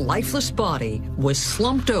Anita's lifeless body was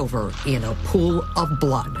slumped over in a pool of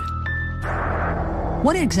blood.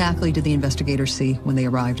 What exactly did the investigators see when they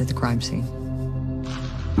arrived at the crime scene?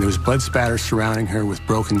 There was blood spatter surrounding her with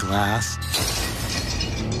broken glass.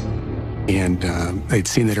 And they'd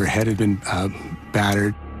seen that her head had been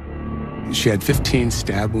battered. She had 15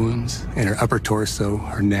 stab wounds in her upper torso,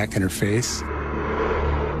 her neck, and her face.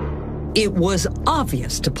 It was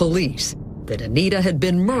obvious to police that Anita had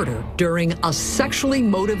been murdered during a sexually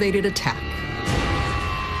motivated attack.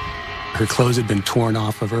 Her clothes had been torn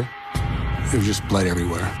off of her. There was just blood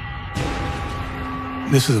everywhere.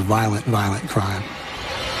 This was a violent crime.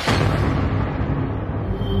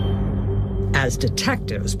 As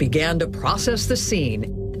detectives began to process the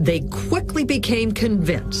scene, they quickly became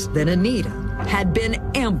convinced that Anita had been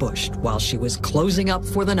ambushed while she was closing up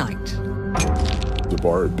for the night. The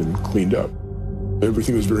bar had been cleaned up.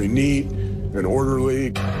 Everything was very neat and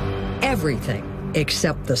orderly. Everything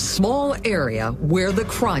except the small area where the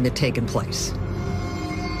crime had taken place.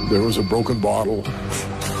 There was a broken bottle.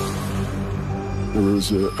 There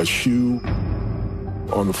was a shoe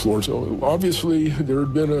on the floor. So obviously there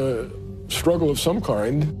had been a struggle of some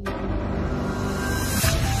kind.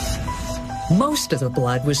 Most of the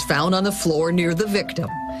blood was found on the floor near the victim,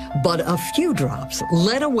 but a few drops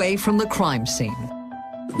led away from the crime scene.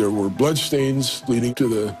 There were blood stains leading to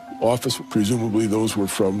the office. Presumably those were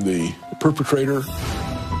from the perpetrator.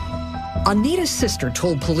 Anita's sister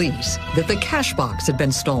told police that the cash box had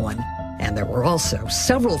been stolen, and there were also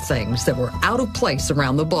several things that were out of place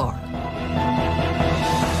around the bar.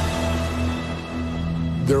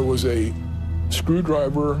 There was a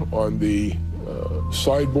screwdriver on the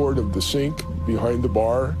sideboard of the sink behind the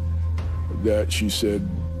bar that she said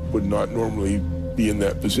would not normally be in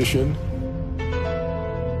that position.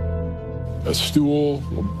 A stool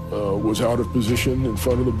was out of position in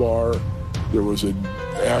front of the bar. There was an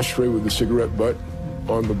ashtray with a cigarette butt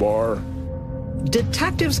on the bar.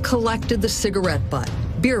 Detectives collected the cigarette butt,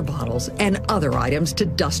 beer bottles, and other items to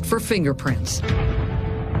dust for fingerprints.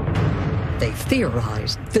 They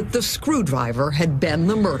theorized that the screwdriver had been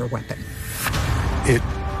the murder weapon. It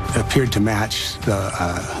appeared to match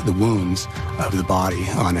the wounds of the body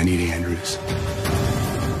on Anita Andrews.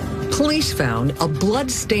 Police found a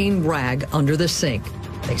blood-stained rag under the sink.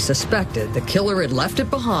 They suspected the killer had left it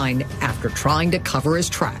behind after trying to cover his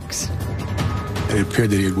tracks. It appeared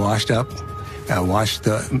that he had washed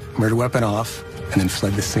the murder weapon off, and then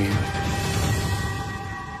fled the scene.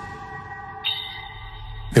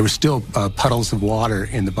 There were still puddles of water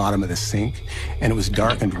in the bottom of the sink, and it was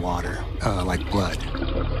darkened water, like blood.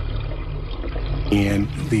 And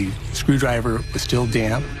the screwdriver was still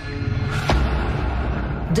damp.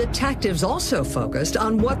 Detectives also focused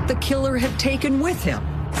on what the killer had taken with him.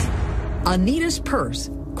 Anita's purse,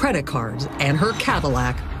 credit cards, and her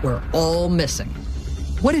Cadillac were all missing.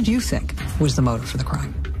 What did you think was the motive for the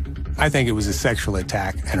crime? I think it was a sexual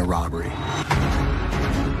attack and a robbery.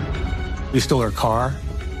 He stole her car.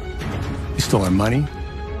 He stole her money.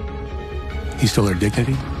 He stole her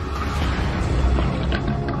dignity.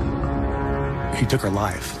 He took her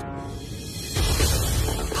life.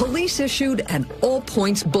 Police issued an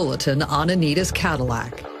all-points bulletin on Anita's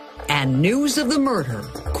Cadillac, and news of the murder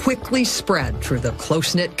quickly spread through the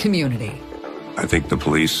close-knit community. I think the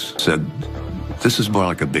police said, this is more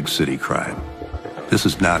like a big city crime. This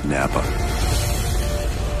is not Napa.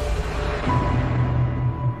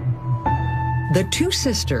 The two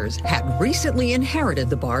sisters had recently inherited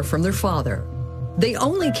the bar from their father. They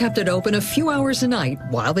only kept it open a few hours a night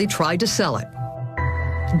while they tried to sell it.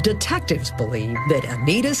 Detectives believe that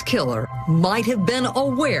Anita's killer might have been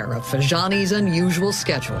aware of Fajani's unusual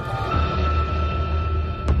schedule.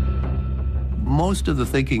 Most of the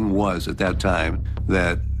thinking was at that time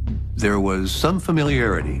that there was some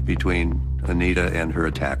familiarity between Anita and her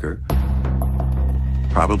attacker.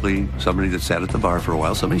 Probably somebody that sat at the bar for a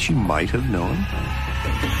while, somebody she might have known.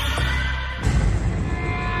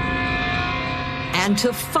 And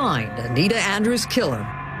to find Anita Andrews' killer,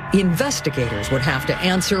 investigators would have to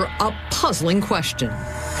answer a puzzling question.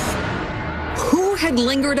 Who had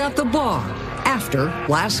lingered at the bar after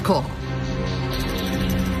last call?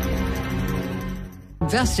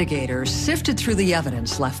 Investigators sifted through the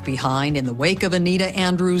evidence left behind in the wake of Anita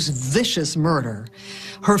Andrews' vicious murder.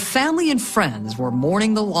 Her family and friends were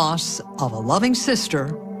mourning the loss of a loving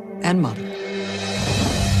sister and mother.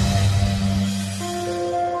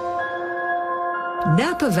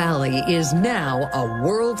 Napa Valley is now a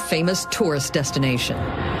world-famous tourist destination.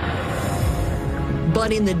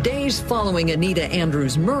 But in the days following Anita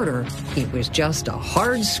Andrews' murder, it was just a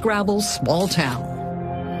hard-scrabble small town.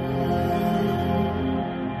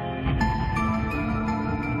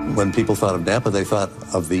 When people thought of Napa, they thought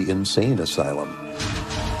of the insane asylum.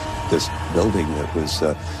 This building that was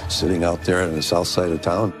sitting out there in the south side of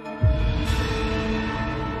town.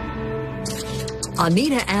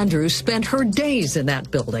 Anita Andrews spent her days in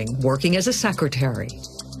that building working as a secretary.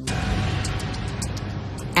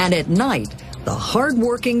 And at night, the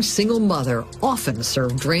hard-working single mother often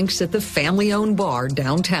served drinks at the family-owned bar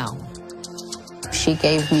downtown. She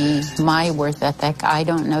gave me my work ethic. I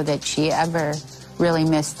don't know that she ever really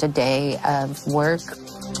missed a day of work.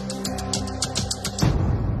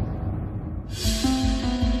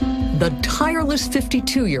 The tireless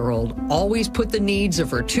 52-year-old always put the needs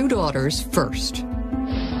of her two daughters first.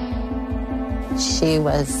 She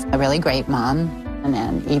was a really great mom,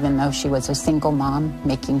 and even though she was a single mom,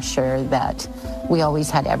 making sure that we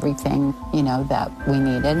always had everything, that we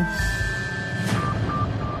needed.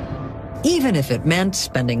 Even if it meant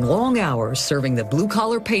spending long hours serving the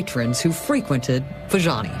blue-collar patrons who frequented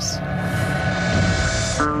Fajani's.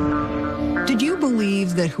 Did you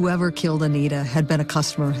believe that whoever killed Anita had been a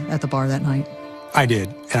customer at the bar that night? I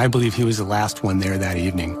did, and I believe he was the last one there that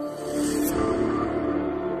evening.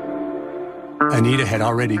 Anita had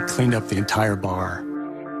already cleaned up the entire bar,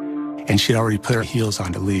 and she'd already put her heels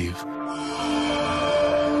on to leave.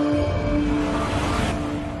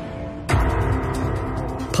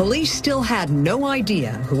 Police still had no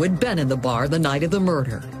idea who had been in the bar the night of the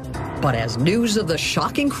murder. But as news of the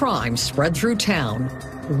shocking crime spread through town,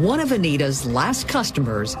 one of Anita's last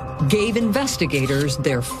customers gave investigators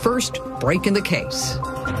their first break in the case.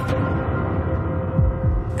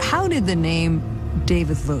 How did the name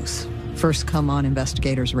David Luce first come on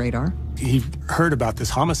investigators' radar? He heard about this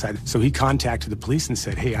homicide, so he contacted the police and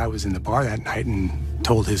said, hey, I was in the bar that night, and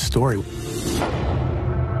told his story.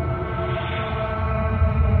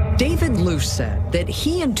 David Luce said that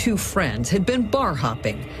he and two friends had been bar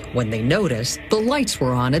hopping when they noticed the lights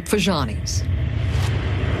were on at Fajani's.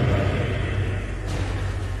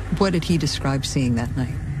 What did he describe seeing that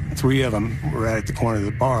night? Three of them were at the corner of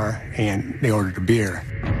the bar, and they ordered a beer.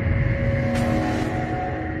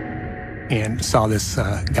 And saw this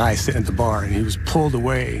guy sitting at the bar, and he was pulled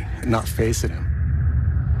away, not facing him.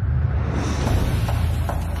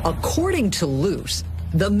 According to Luce,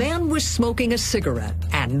 the man was smoking a cigarette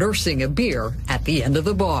and nursing a beer at the end of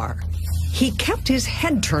the bar. He kept his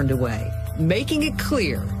head turned away, making it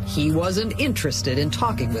clear he wasn't interested in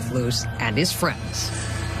talking with Luce and his friends.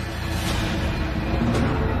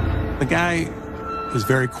 The guy was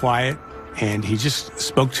very quiet, and he just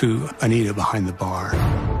spoke to Anita behind the bar.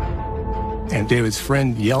 And David's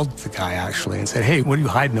friend yelled at the guy, actually, and said, hey, what are you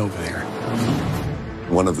hiding over there?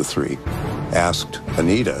 One of the three asked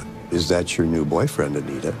Anita, is that your new boyfriend,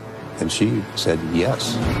 Anita? And she said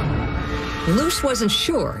yes. Luce wasn't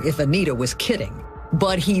sure if Anita was kidding,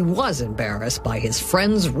 but he was embarrassed by his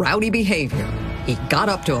friend's rowdy behavior. He got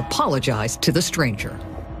up to apologize to the stranger.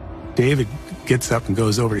 David gets up and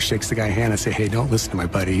goes over, shakes the guy's hand and says, hey, don't listen to my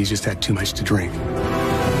buddy. He's just had too much to drink.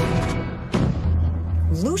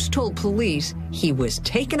 Luce told police he was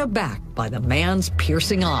taken aback by the man's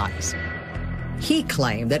piercing eyes. He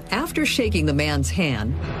claimed that after shaking the man's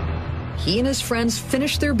hand, he and his friends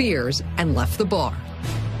finished their beers and left the bar.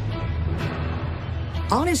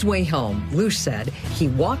 On his way home, Luce said he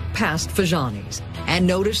walked past Fajani's and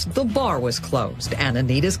noticed the bar was closed and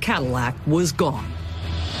Anita's Cadillac was gone.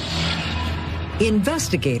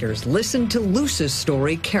 Investigators listened to Luce's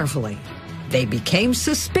story carefully. They became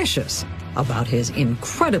suspicious about his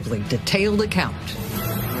incredibly detailed account.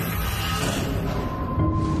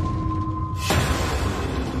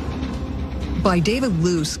 By David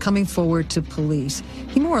Luce coming forward to police,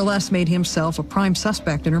 he more or less made himself a prime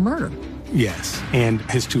suspect in her murder. Yes, and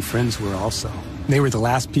his two friends were also. They were the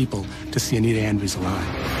last people to see Anita Andrews alive.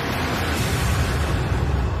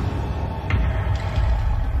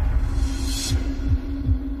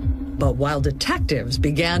 But while detectives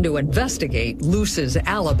began to investigate Luce's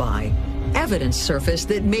alibi, evidence surfaced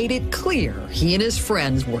that made it clear he and his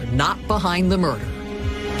friends were not behind the murder.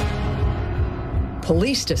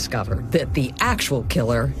 Police discovered that the actual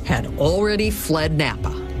killer had already fled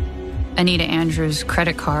Napa. Anita Andrews'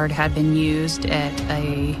 credit card had been used at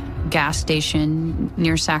a gas station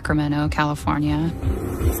near Sacramento, California.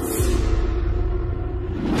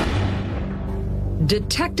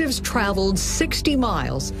 Detectives traveled 60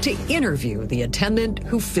 miles to interview the attendant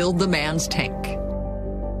who filled the man's tank.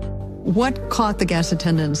 What caught the gas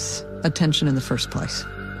attendant's attention in the first place?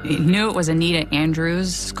 He knew it was Anita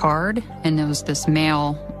Andrews' card, and there was this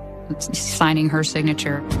male signing her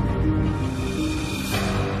signature.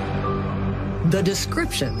 The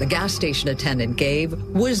description the gas station attendant gave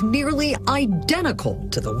was nearly identical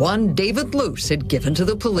to the one David Luce had given to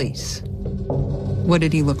the police. What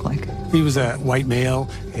did he look like? He was a white male.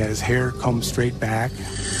 He had his hair combed straight back,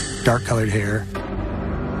 dark-colored hair.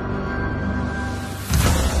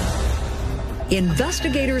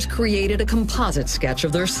 Investigators created a composite sketch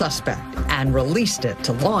of their suspect and released it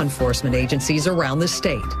to law enforcement agencies around the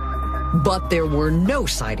state. But there were no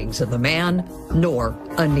sightings of the man, nor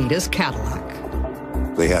Anita's Cadillac.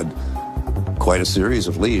 They had quite a series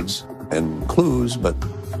of leads and clues, but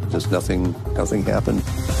just nothing happened.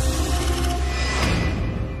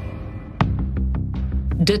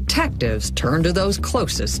 Detectives turned to those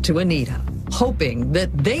closest to Anita, hoping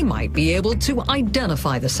that they might be able to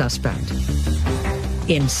identify the suspect.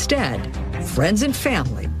 Instead, friends and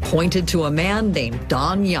family pointed to a man named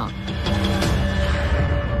Don Young.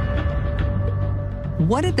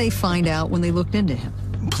 What did they find out when they looked into him?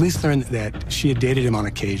 Police learned that she had dated him on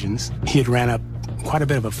occasions. He had ran up quite a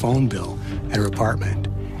bit of a phone bill at her apartment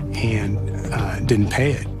and didn't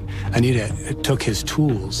pay it. Anita took his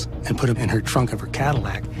tools and put them in her trunk of her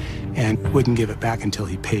Cadillac and wouldn't give it back until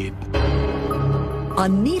he paid.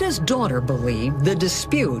 Anita's daughter believed the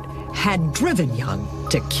dispute had driven Young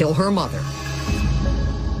to kill her mother.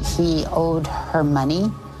 He owed her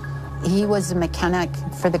money. He was a mechanic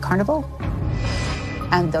for the carnival.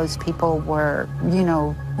 And those people were, you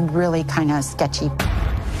know, really kind of sketchy.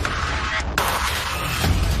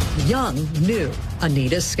 Young knew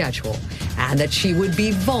Anita's schedule and that she would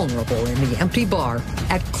be vulnerable in the empty bar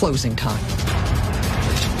at closing time.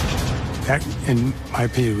 That, in my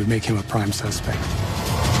opinion, would make him a prime suspect.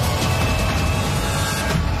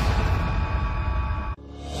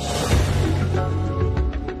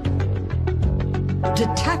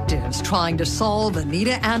 Detectives trying to solve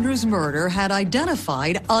Anita Andrews' murder had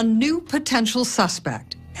identified a new potential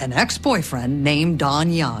suspect, an ex-boyfriend named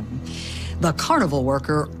Don Young. The carnival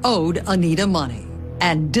worker owed Anita money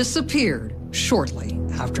and disappeared shortly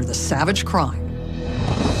after the savage crime.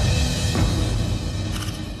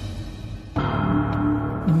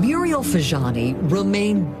 Muriel Fajani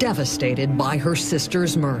remained devastated by her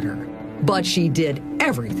sister's murder, but she did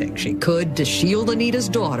everything she could to shield Anita's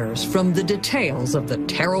daughters from the details of the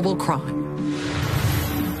terrible crime.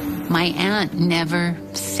 My aunt never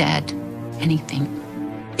said anything.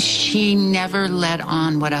 She never let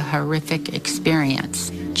on what a horrific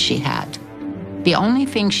experience she had. The only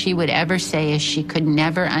thing she would ever say is she could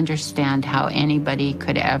never understand how anybody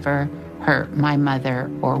could ever hurt my mother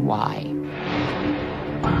or why.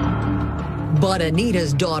 But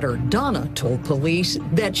Anita's daughter, Donna, told police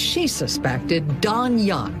that she suspected Don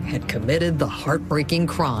Young had committed the heartbreaking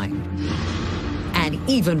crime and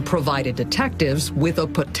even provided detectives with a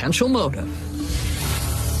potential motive.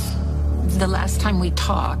 The last time we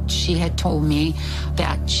talked, she had told me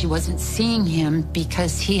that she wasn't seeing him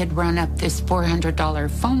because he had run up this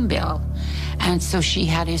 $400 phone bill. And so she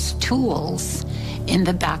had his tools in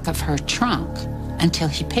the back of her trunk until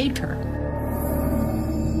he paid her.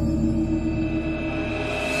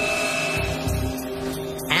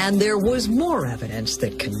 And there was more evidence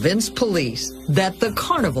that convinced police that the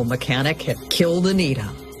carnival mechanic had killed Anita.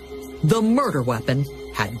 The murder weapon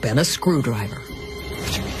had been a screwdriver.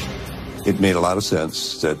 It made a lot of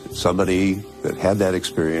sense that somebody that had that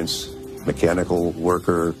experience, mechanical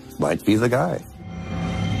worker, might be the guy.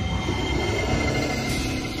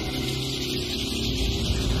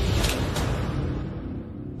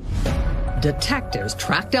 Detectives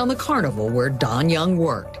tracked down the carnival where Don Young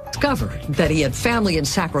worked, discovered that he had family in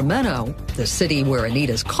Sacramento, the city where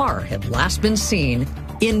Anita's car had last been seen.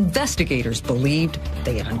 Investigators believed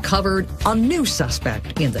they had uncovered a new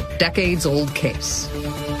suspect in the decades-old case.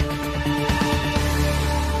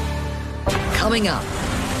 Coming up,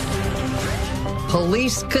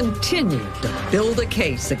 police continued to build a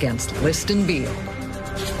case against Liston Beale.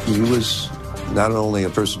 He was not only a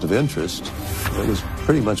person of interest, it was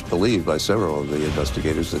pretty much believed by several of the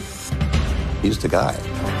investigators that he's the guy.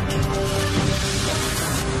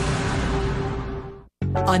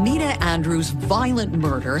 Anita Andrews' violent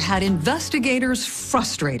murder had investigators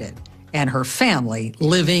frustrated and her family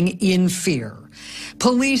living in fear.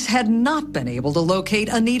 Police had not been able to locate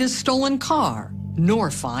Anita's stolen car, nor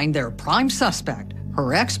find their prime suspect,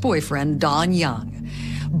 her ex-boyfriend, Don Young.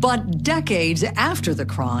 But decades after the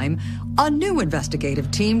crime, a new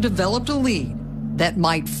investigative team developed a lead that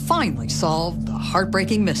might finally solve the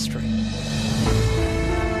heartbreaking mystery.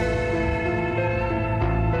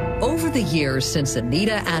 Over the years since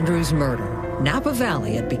Anita Andrews' murder, Napa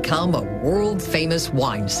Valley had become a world-famous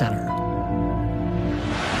wine center.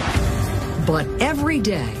 But every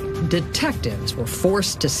day, detectives were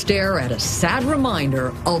forced to stare at a sad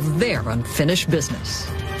reminder of their unfinished business.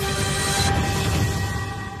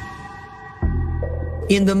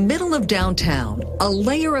 In the middle of downtown, a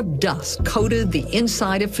layer of dust coated the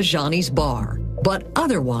inside of Fajani's bar, but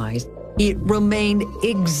otherwise, it remained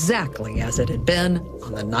exactly as it had been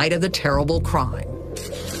on the night of the terrible crime.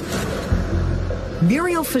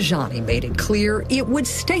 Muriel Fajani made it clear it would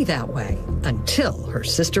stay that way until her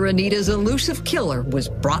sister Anita's elusive killer was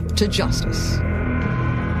brought to justice.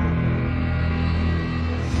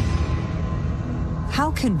 How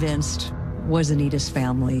convinced was Anita's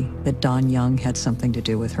family that Don Young had something to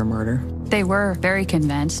do with her murder? They were very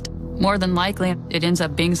convinced. More than likely, it ends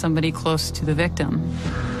up being somebody close to the victim.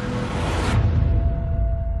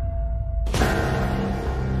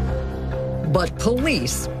 But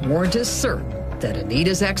police weren't as certain that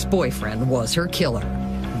Anita's ex-boyfriend was her killer.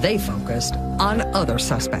 They focused on other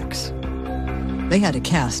suspects. They had to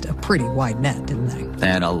cast a pretty wide net, didn't they? They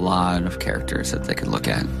had a lot of characters that they could look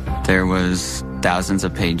at. There was thousands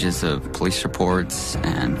of pages of police reports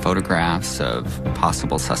and photographs of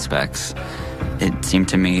possible suspects. It seemed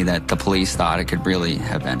to me that the police thought it could really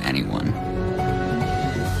have been anyone.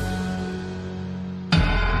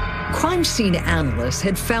 Crime scene analysts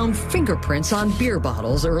had found fingerprints on beer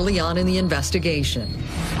bottles early on in the investigation.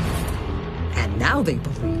 And now they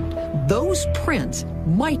believed those prints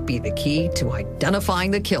might be the key to identifying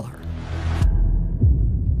the killer.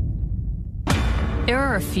 There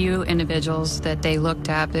are a few individuals that they looked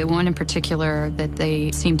at, but one in particular that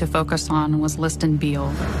they seemed to focus on was Liston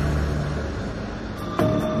Beale.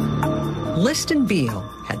 Liston Beale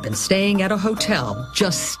had been staying at a hotel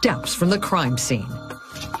just steps from the crime scene.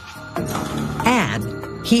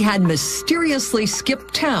 And he had mysteriously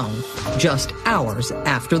skipped town just hours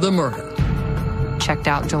after the murder. Checked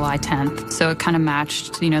out July 10th, so it kind of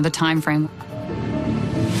matched, the time frame.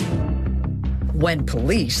 When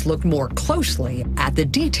police looked more closely at the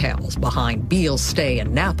details behind Beale's stay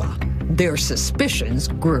in Napa, their suspicions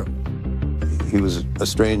grew. He was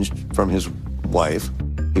estranged from his wife.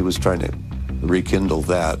 He was trying to rekindle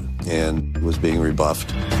that and was being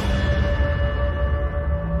rebuffed.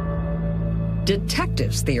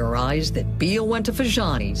 Detectives theorized that Beale went to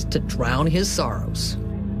Fajani's to drown his sorrows.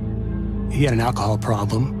 He had an alcohol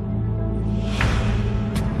problem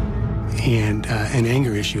and an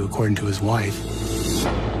anger issue, according to his wife.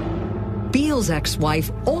 Beale's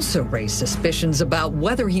ex-wife also raised suspicions about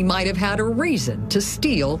whether he might have had a reason to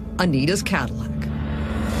steal Anita's Cadillac.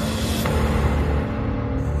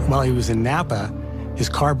 While he was in Napa, his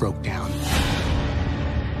car broke down.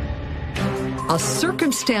 A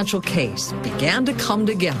circumstantial case began to come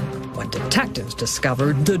together when detectives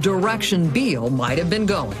discovered the direction Beale might have been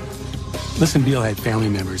going. Liston Beale had family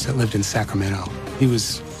members that lived in Sacramento. He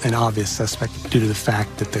was an obvious suspect due to the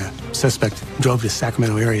fact that the suspect drove to the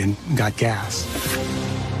Sacramento area and got gas.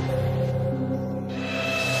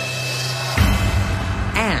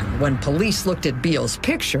 And when police looked at Beale's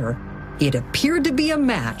picture, it appeared to be a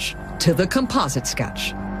match to the composite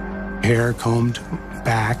sketch. Hair combed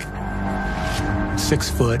back, 6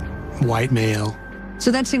 foot, white male. So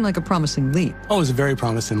that seemed like a promising lead. Oh, it was a very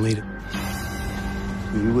promising lead.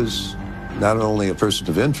 He was not only a person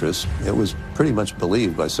of interest, it was pretty much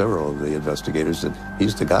believed by several of the investigators that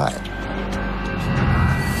he's the guy.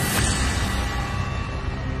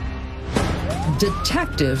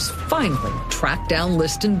 Detectives finally tracked down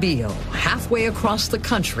Liston Beale halfway across the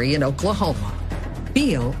country in Oklahoma.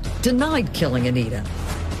 Beale denied killing Anita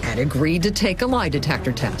and agreed to take a lie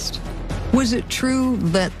detector test. Was it true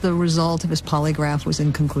that the result of his polygraph was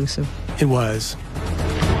inconclusive? It was.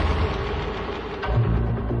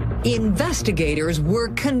 Investigators were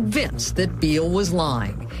convinced that Beale was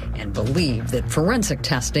lying and believed that forensic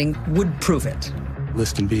testing would prove it.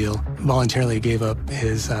 Liston Beale voluntarily gave up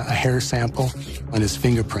his a hair sample and his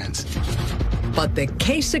fingerprints. But the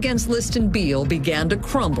case against Liston Beale began to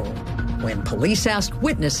crumble when police asked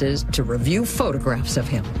witnesses to review photographs of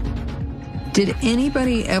him. Did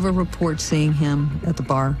anybody ever report seeing him at the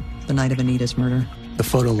bar the night of Anita's murder? The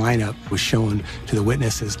photo lineup was shown to the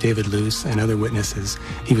witnesses, David Luce and other witnesses.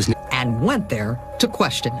 He was and went there to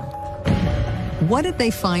question him. What did they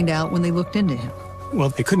find out when they looked into him? Well,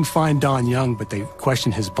 they couldn't find Don Young, but they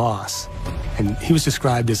questioned his boss. And he was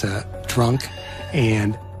described as a drunk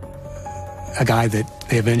and a guy that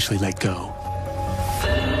they eventually let go.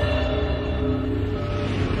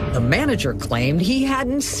 The manager claimed he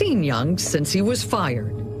hadn't seen Young since he was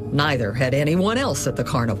fired. Neither had anyone else at the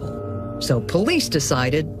carnival. So police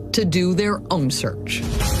decided to do their own search.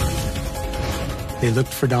 They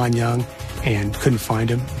looked for Don Young and couldn't find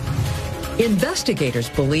him. Investigators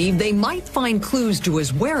believe they might find clues to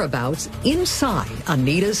his whereabouts inside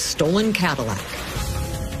Anita's stolen Cadillac.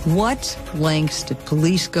 What lengths did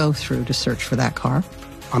police go through to search for that car?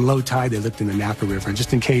 On low tide, they looked in the Napa River,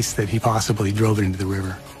 just in case that he possibly drove it into the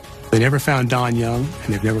river. They never found Don Young,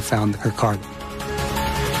 and they've never found her car.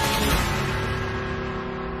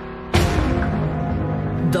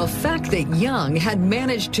 The fact that Young had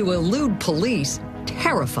managed to elude police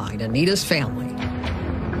terrified Anita's family.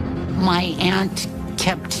 My aunt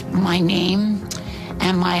kept my name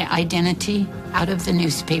and my identity out of the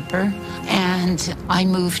newspaper. And I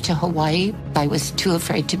moved to Hawaii. I was too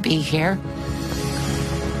afraid to be here.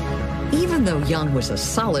 Even though Young was a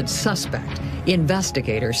solid suspect,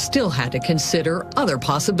 investigators still had to consider other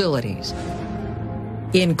possibilities,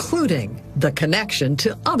 including the connection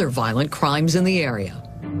to other violent crimes in the area.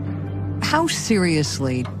 How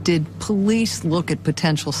seriously did police look at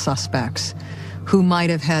potential suspects who might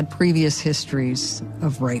have had previous histories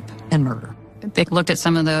of rape and murder? They looked at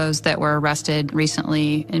some of those that were arrested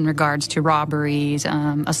recently in regards to robberies,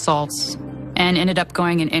 assaults, and ended up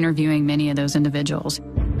going and interviewing many of those individuals.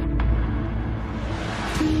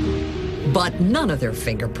 But none of their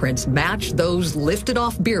fingerprints matched those lifted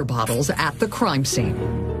off beer bottles at the crime scene.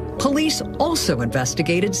 Police also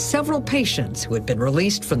investigated several patients who had been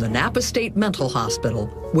released from the Napa State Mental Hospital,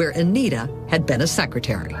 where Anita had been a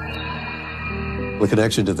secretary. The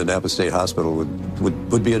connection to the Napa State Hospital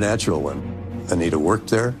would be a natural one. Anita worked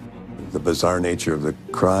there. The bizarre nature of the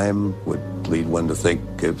crime would lead one to think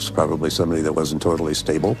it's probably somebody that wasn't totally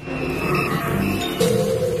stable.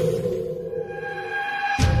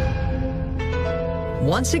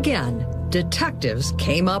 Once again, detectives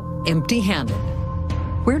came up empty-handed.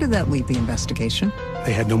 Where did that leave the investigation?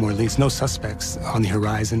 They had no more leads, no suspects on the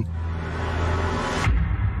horizon.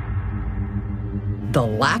 The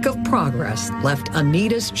lack of progress left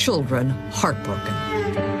Anita's children heartbroken.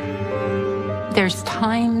 There's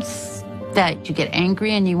times that you get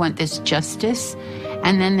angry and you want this justice,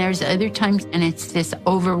 and then there's other times and it's this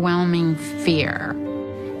overwhelming fear.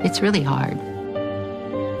 It's really hard.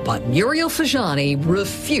 But Muriel Fajani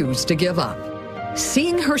refused to give up.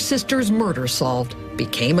 Seeing her sister's murder solved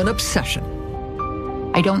became an obsession.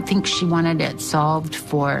 I don't think she wanted it solved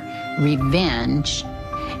for revenge.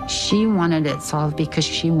 She wanted it solved because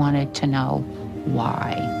she wanted to know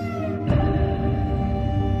why.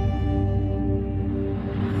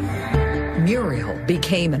 Muriel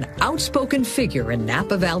became an outspoken figure in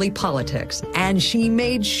Napa Valley politics, and she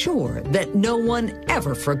made sure that no one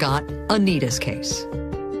ever forgot Anita's case.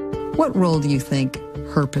 What role do you think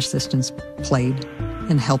her persistence played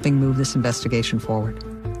in helping move this investigation forward?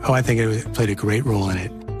 Oh, I think it played a great role in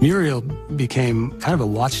it. Muriel became kind of a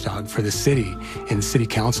watchdog for the city in city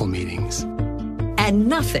council meetings. And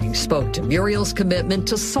nothing spoke to Muriel's commitment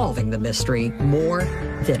to solving the mystery more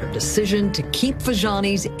than her decision to keep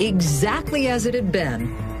Fajani's exactly as it had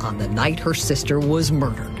been on the night her sister was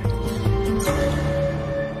murdered.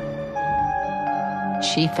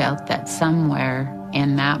 She felt that somewhere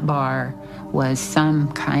in that bar was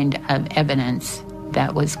some kind of evidence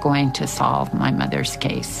that was going to solve my mother's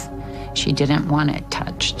case. She didn't want it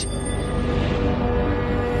touched.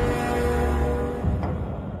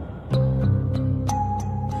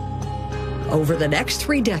 Over the next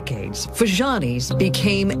 3 decades, Fajani's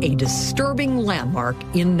became a disturbing landmark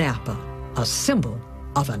in Napa, a symbol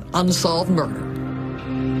of an unsolved murder.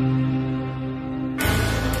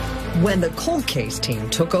 When the cold case team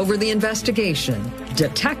took over the investigation,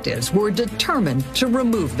 detectives were determined to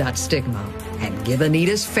remove that stigma and give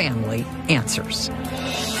Anita's family answers.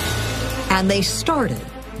 And they started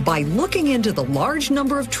by looking into the large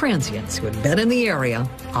number of transients who had been in the area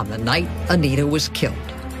on the night Anita was killed.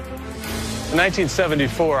 In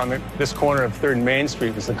 1974, on this corner of 3rd and Main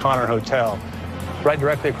Street was the Connor Hotel. Right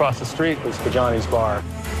directly across the street was Fajani's bar.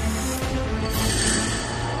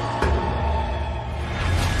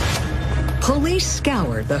 Police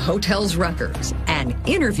scoured the hotel's records and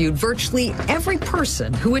interviewed virtually every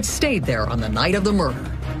person who had stayed there on the night of the murder.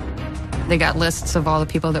 They got lists of all the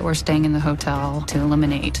people that were staying in the hotel to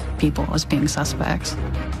eliminate people as being suspects.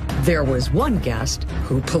 There was one guest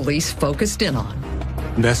who police focused in on.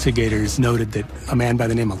 Investigators noted that a man by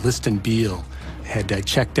the name of Liston Beale had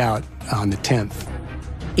checked out on the 10th.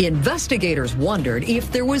 Investigators wondered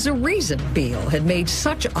if there was a reason Beale had made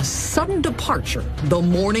such a sudden departure the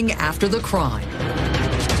morning after the crime.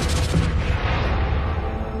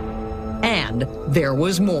 And there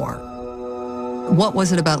was more. What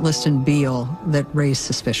was it about Liston Beale that raised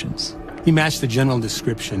suspicions? He matched the general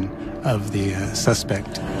description of the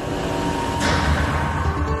suspect.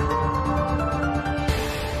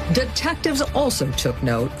 Detectives also took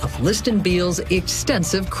note of Liston Beale's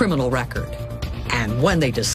extensive criminal record. And when they discovered